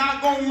 They're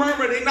not going to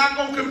murmur. They're not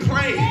going to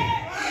complain,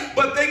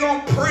 but they're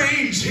going to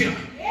praise him.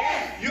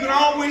 You can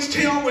always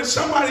tell when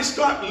somebody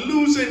starts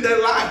losing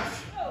their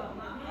life.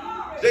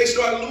 They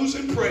start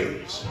losing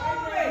praise.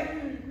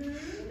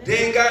 They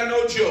ain't got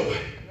no joy.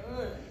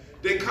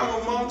 They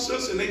come amongst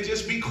us and they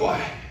just be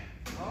quiet.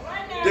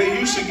 They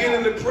used to get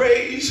into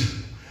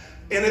praise,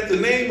 and at the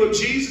name of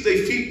Jesus,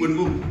 their feet would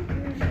move.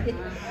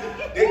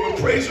 They would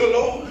praise the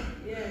Lord.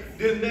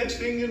 Then the next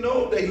thing you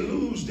know, they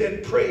lose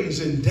that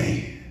praise and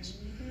dance.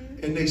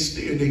 And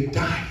they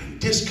die and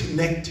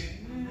disconnected.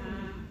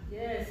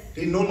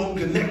 They no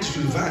longer connect to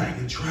the vine.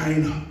 They're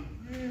drying up.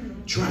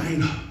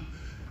 Drying up.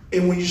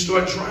 And when you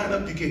start drying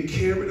up, you get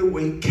carried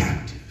away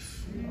captive.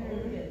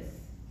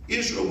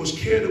 Israel was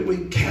carried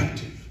away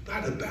captive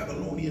by the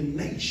Babylonian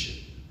nation.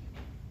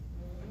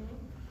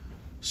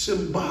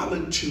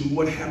 Symbolic to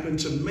what happened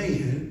to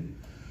man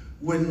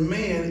when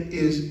man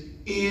is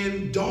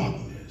in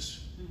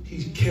darkness.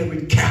 He's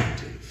carried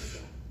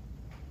captive.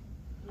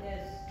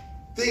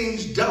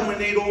 Things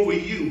dominate over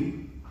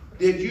you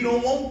that you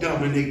don't want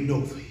dominating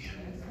over you.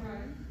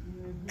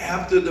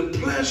 After the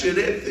pleasure,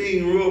 that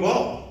thing rub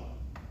off.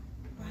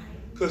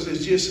 Because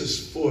it's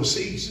just for a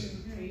season.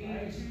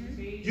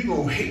 You're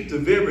going to hate the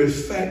very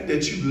fact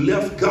that you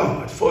left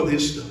God for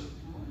this stuff.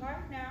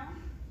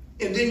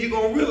 And then you're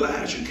going to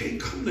realize you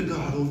can't come to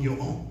God on your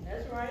own.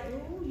 That's right.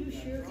 Ooh, you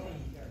sure can.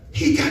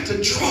 He got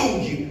to draw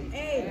you.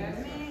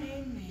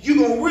 Amen. You're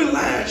going to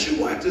realize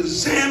you have to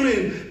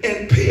examine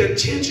and pay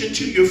attention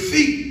to your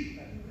feet.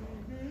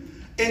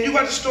 And you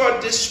got to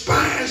start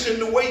despising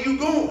the way you're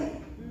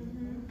going.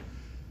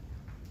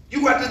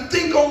 You got to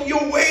think on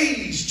your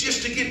ways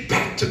just to get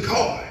back to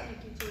God.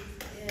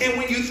 And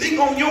when you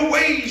think on your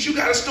ways, you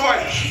got to start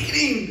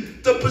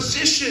hating the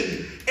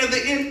position and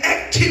the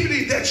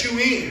inactivity that you're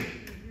in.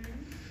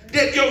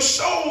 That your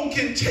soul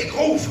can take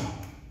over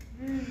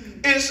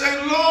and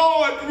say,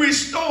 Lord,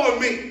 restore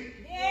me.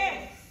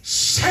 Yes.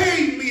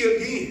 Save me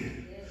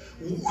again.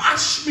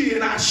 Wash me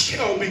and I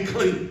shall be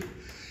clean.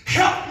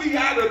 Help me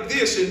out of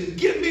this and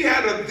get me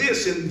out of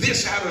this and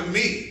this out of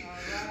me.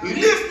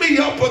 Lift me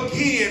up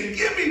again.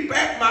 Give me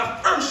back my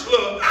first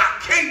love. I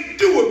can't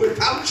do it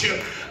without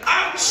you.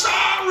 I'm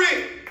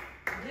sorry.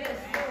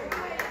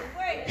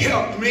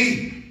 Help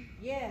me.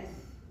 Yes.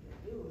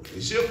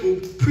 Ezekiel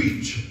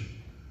preach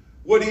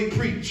what he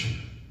preached.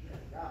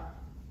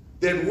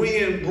 That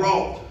wind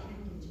brought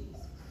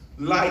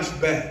life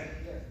back.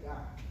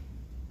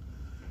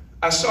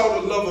 I saw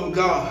the love of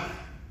God.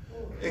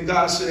 And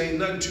God said, ain't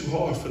nothing too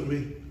hard for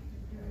me.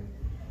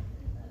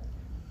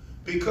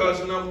 Because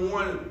number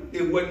one,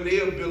 it wasn't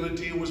their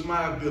ability, it was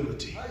my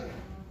ability.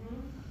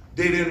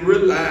 They didn't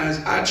realize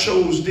I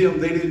chose them,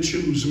 they didn't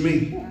choose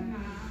me.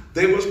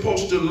 They were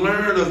supposed to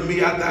learn of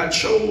me after I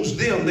chose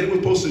them. They were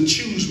supposed to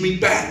choose me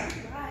back.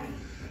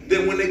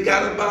 Then when they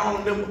got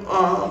about them,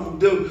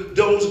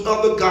 those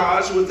other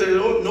gods, with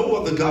no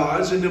other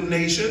gods in them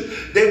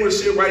nations, they would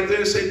sit right there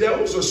and say,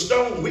 that was a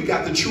stone. We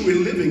got the true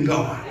and living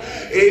God.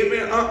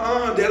 Amen.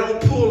 They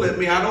don't pull at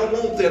me. I don't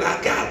want that.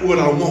 I got what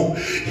I want.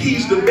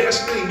 He's the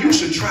best thing. You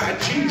should try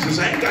Jesus.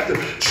 I ain't got to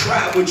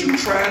try what you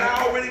tried.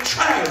 I already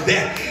tried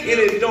that and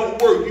it don't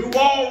work. You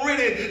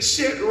already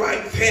sit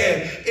right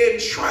there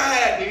and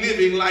tried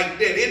living like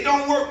that. It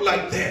don't work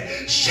like that.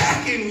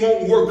 Shacking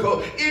won't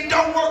work. It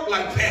don't work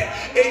like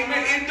that. Amen.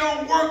 It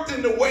don't work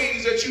in the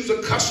ways that you're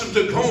accustomed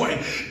to going.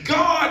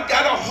 God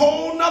got a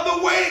whole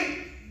nother way.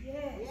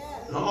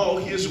 And all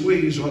his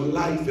ways are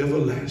life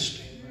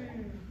everlasting.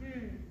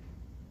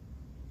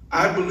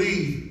 I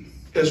believe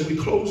as we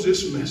close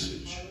this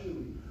message,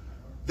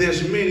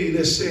 there's many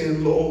that's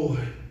saying, Lord,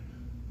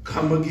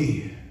 come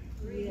again.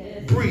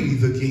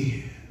 Breathe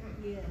again.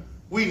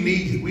 We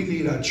need it. We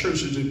need our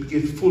churches to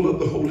get full of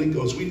the Holy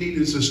Ghost. We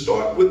need it to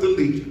start with the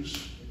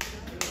leaders.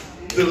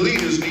 The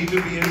leaders need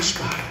to be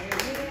inspired.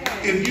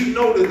 If you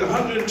know that the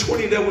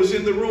 120 that was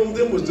in the room,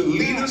 them was the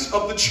leaders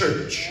of the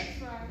church.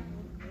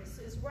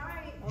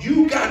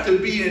 You got to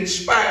be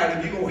inspired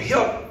if you're going to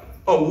help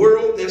a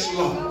world that's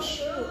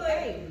lost.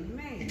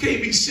 You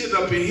can't be sitting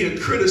up in here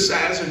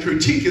criticizing,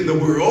 critiquing the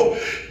world.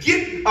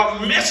 Get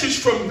a message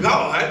from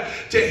God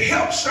to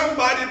help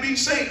somebody be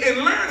saved and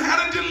learn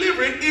how to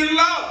deliver it in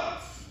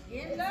love.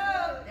 In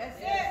love, that's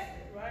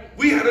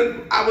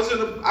it.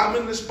 I'm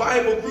in this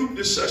Bible group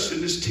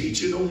discussion, this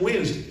teaching on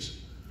Wednesdays.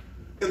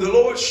 And the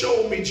Lord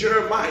showed me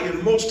Jeremiah.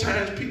 And most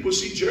times people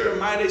see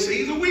Jeremiah, they say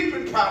he's a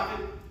weeping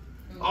prophet.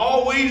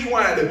 Always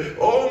whining.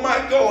 Oh my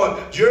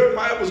God,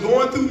 Jeremiah was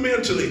going through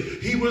mentally.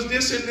 He was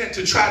this and that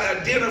to try to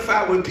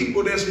identify with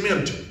people that's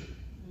mental.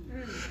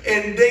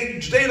 And they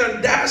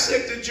done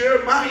dissected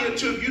Jeremiah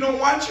too. If you don't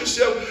watch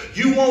yourself,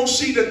 you won't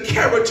see the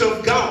character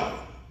of God.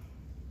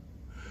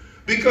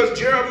 Because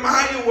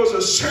Jeremiah was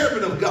a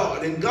servant of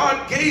God, and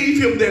God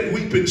gave him that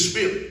weeping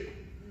spirit.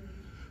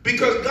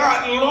 Because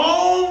God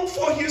longed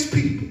for his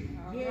people.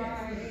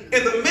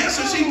 And the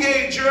message he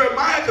gave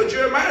Jeremiah, because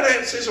Jeremiah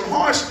had said some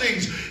harsh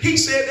things, he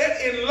said that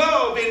in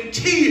love, in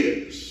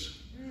tears.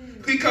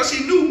 Because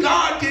he knew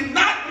God did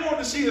not want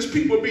to see his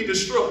people be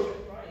destroyed.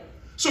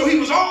 So he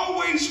was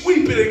always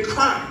weeping and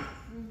crying.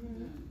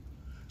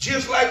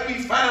 Just like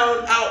we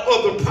found out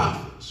other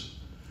prophets.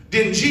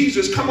 Then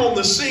Jesus come on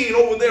the scene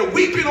over there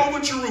weeping over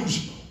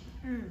Jerusalem.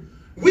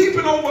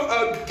 Weeping over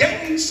a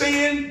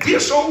gainsaying,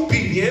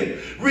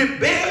 disobedient,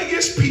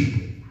 rebellious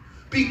people.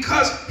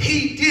 Because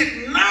he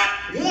did not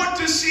want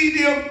to see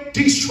them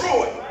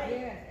destroyed.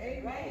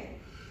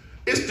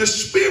 It's the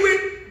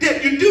spirit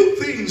that you do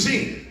things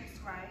in.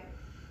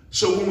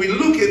 So when we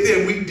look at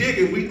them, we dig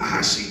and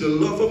I see the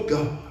love of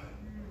God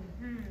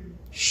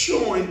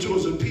showing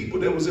towards the people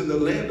that was in the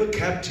land of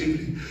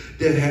captivity,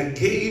 that had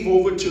gave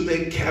over to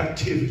their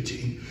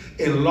captivity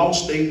and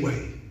lost their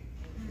way.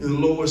 And the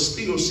Lord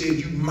still said,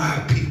 you my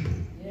people.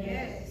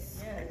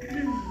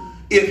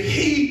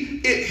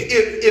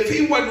 If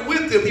he wasn't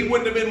with them, he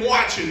wouldn't have been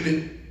watching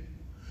them.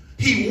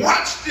 He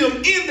watched them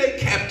in their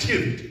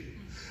captivity.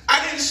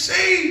 I didn't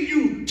save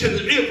you to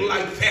live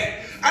like that.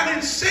 I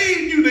didn't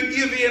save you to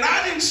give in.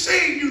 I didn't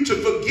save you to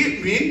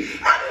forget me.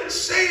 I didn't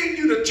save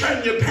you to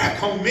turn your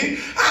back on me.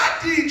 I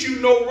did you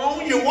no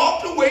wrong. You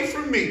walked away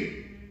from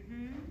me.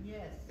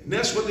 And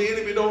that's when the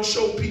enemy don't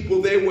show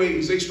people their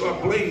ways. They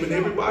start blaming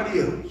everybody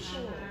else.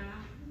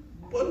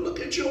 But look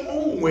at your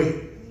own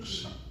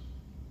ways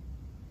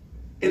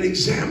and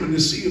examine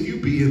to see if you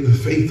be in the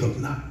faith or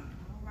not.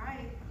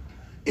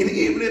 And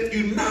even if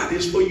you're not,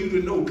 it's for you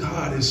to know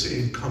God is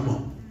saying, come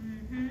on.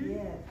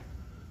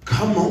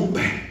 Come on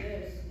back.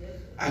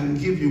 I can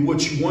give you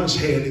what you once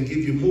had and give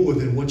you more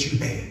than what you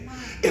had.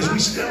 As we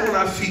stand on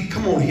our feet,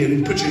 come on here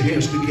and put your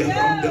hands together.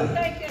 I'm done.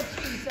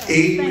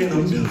 Amen.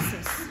 I'm done.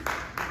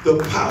 The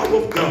power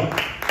of God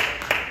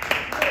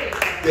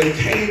that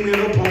came in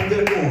upon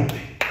that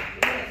army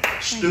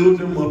stood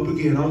them up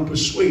again. I'm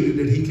persuaded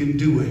that he can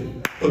do it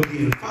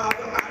again.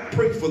 Father, I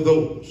pray for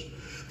those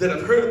that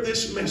have heard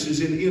this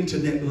message in the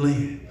internet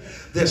land,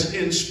 that's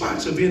in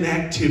spots of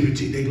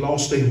inactivity. They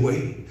lost their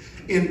way,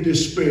 in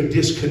despair,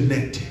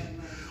 disconnected.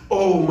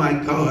 Oh my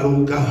God,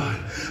 oh God.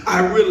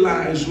 I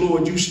realize,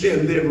 Lord, you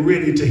stand there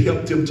ready to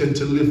help them and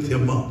to lift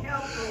them up.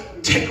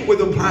 Take away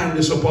the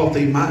blindness up off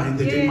their mind,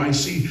 that they might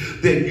see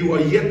that you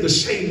are yet the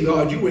same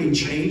God. You ain't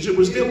changed. It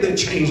was them that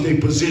changed their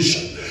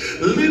position.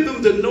 Let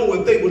them to know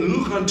if they would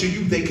look unto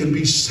you, they can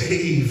be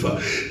saved.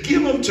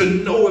 Give them to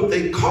know if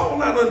they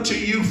call out unto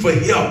you for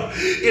help,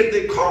 if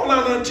they call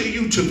out unto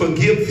you to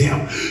forgive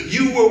them,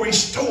 you will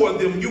restore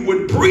them. You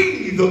would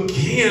breathe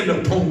again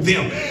upon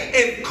them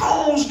and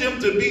cause them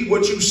to be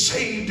what you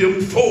saved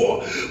them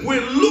for.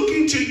 We're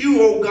looking to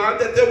you, oh God,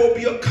 that there will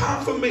be a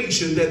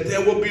confirmation, that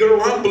there will be a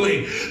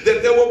rumbling, that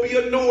there will be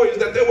a noise,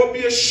 that there will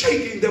be a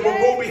shaking that will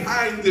go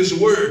behind this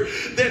word,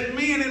 that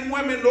men and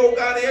women, oh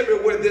God,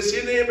 everywhere, that's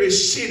in every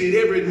city,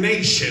 every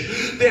nation,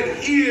 that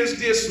hears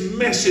this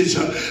message,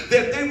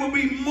 that they will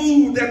be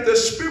moved, that the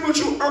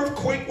spiritual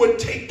earthquake would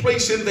take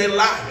place in their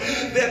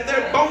life, that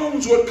their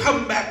bones would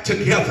come back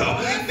together,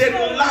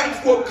 that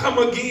life will come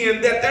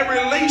again, that their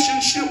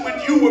relationship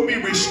with you will be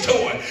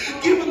restored.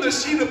 Give them the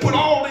seed to put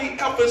all the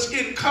efforts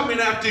in coming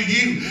after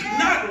you,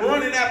 not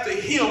running after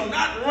him,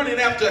 not running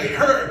after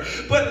her,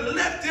 but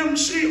let them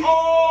see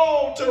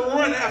all to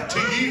run after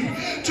you,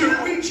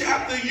 to reach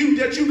after you,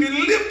 that you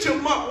can lift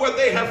them up where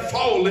they have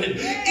fallen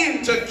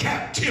into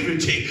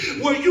captivity,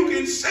 where you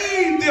can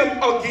save them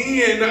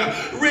again,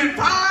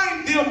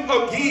 revive them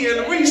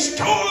again,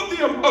 restore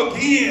them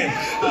again.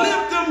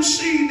 Let them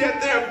see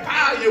that they're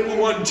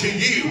valuable unto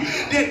you,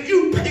 that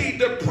you paid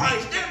the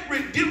price, that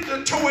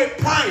redemptory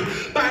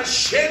price, by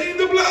shedding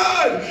the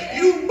blood.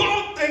 You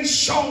bought their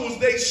souls.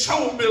 Their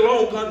soul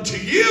belong unto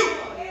you.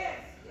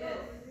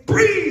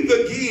 Breathe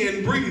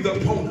again, breathe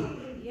upon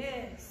them,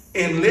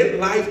 and let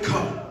life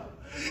come.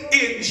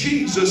 In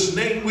Jesus'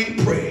 name we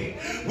pray.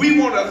 We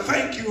want to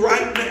thank you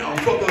right now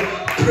for the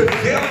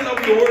prevailing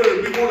of your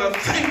word. We want to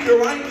thank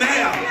you right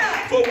now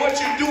for what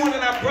you're doing in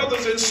our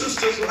brothers and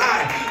sisters'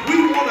 lives.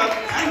 We want to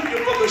thank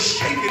you for the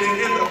shaking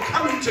and the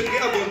coming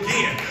together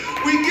again.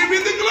 We give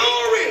you the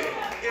glory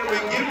and we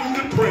give you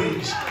the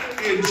praise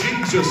in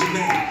Jesus'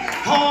 name.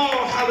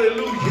 Oh,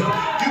 hallelujah.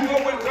 You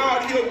go with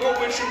God, he'll go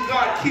with you.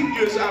 God, keep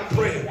you is our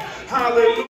prayer. Hallelujah.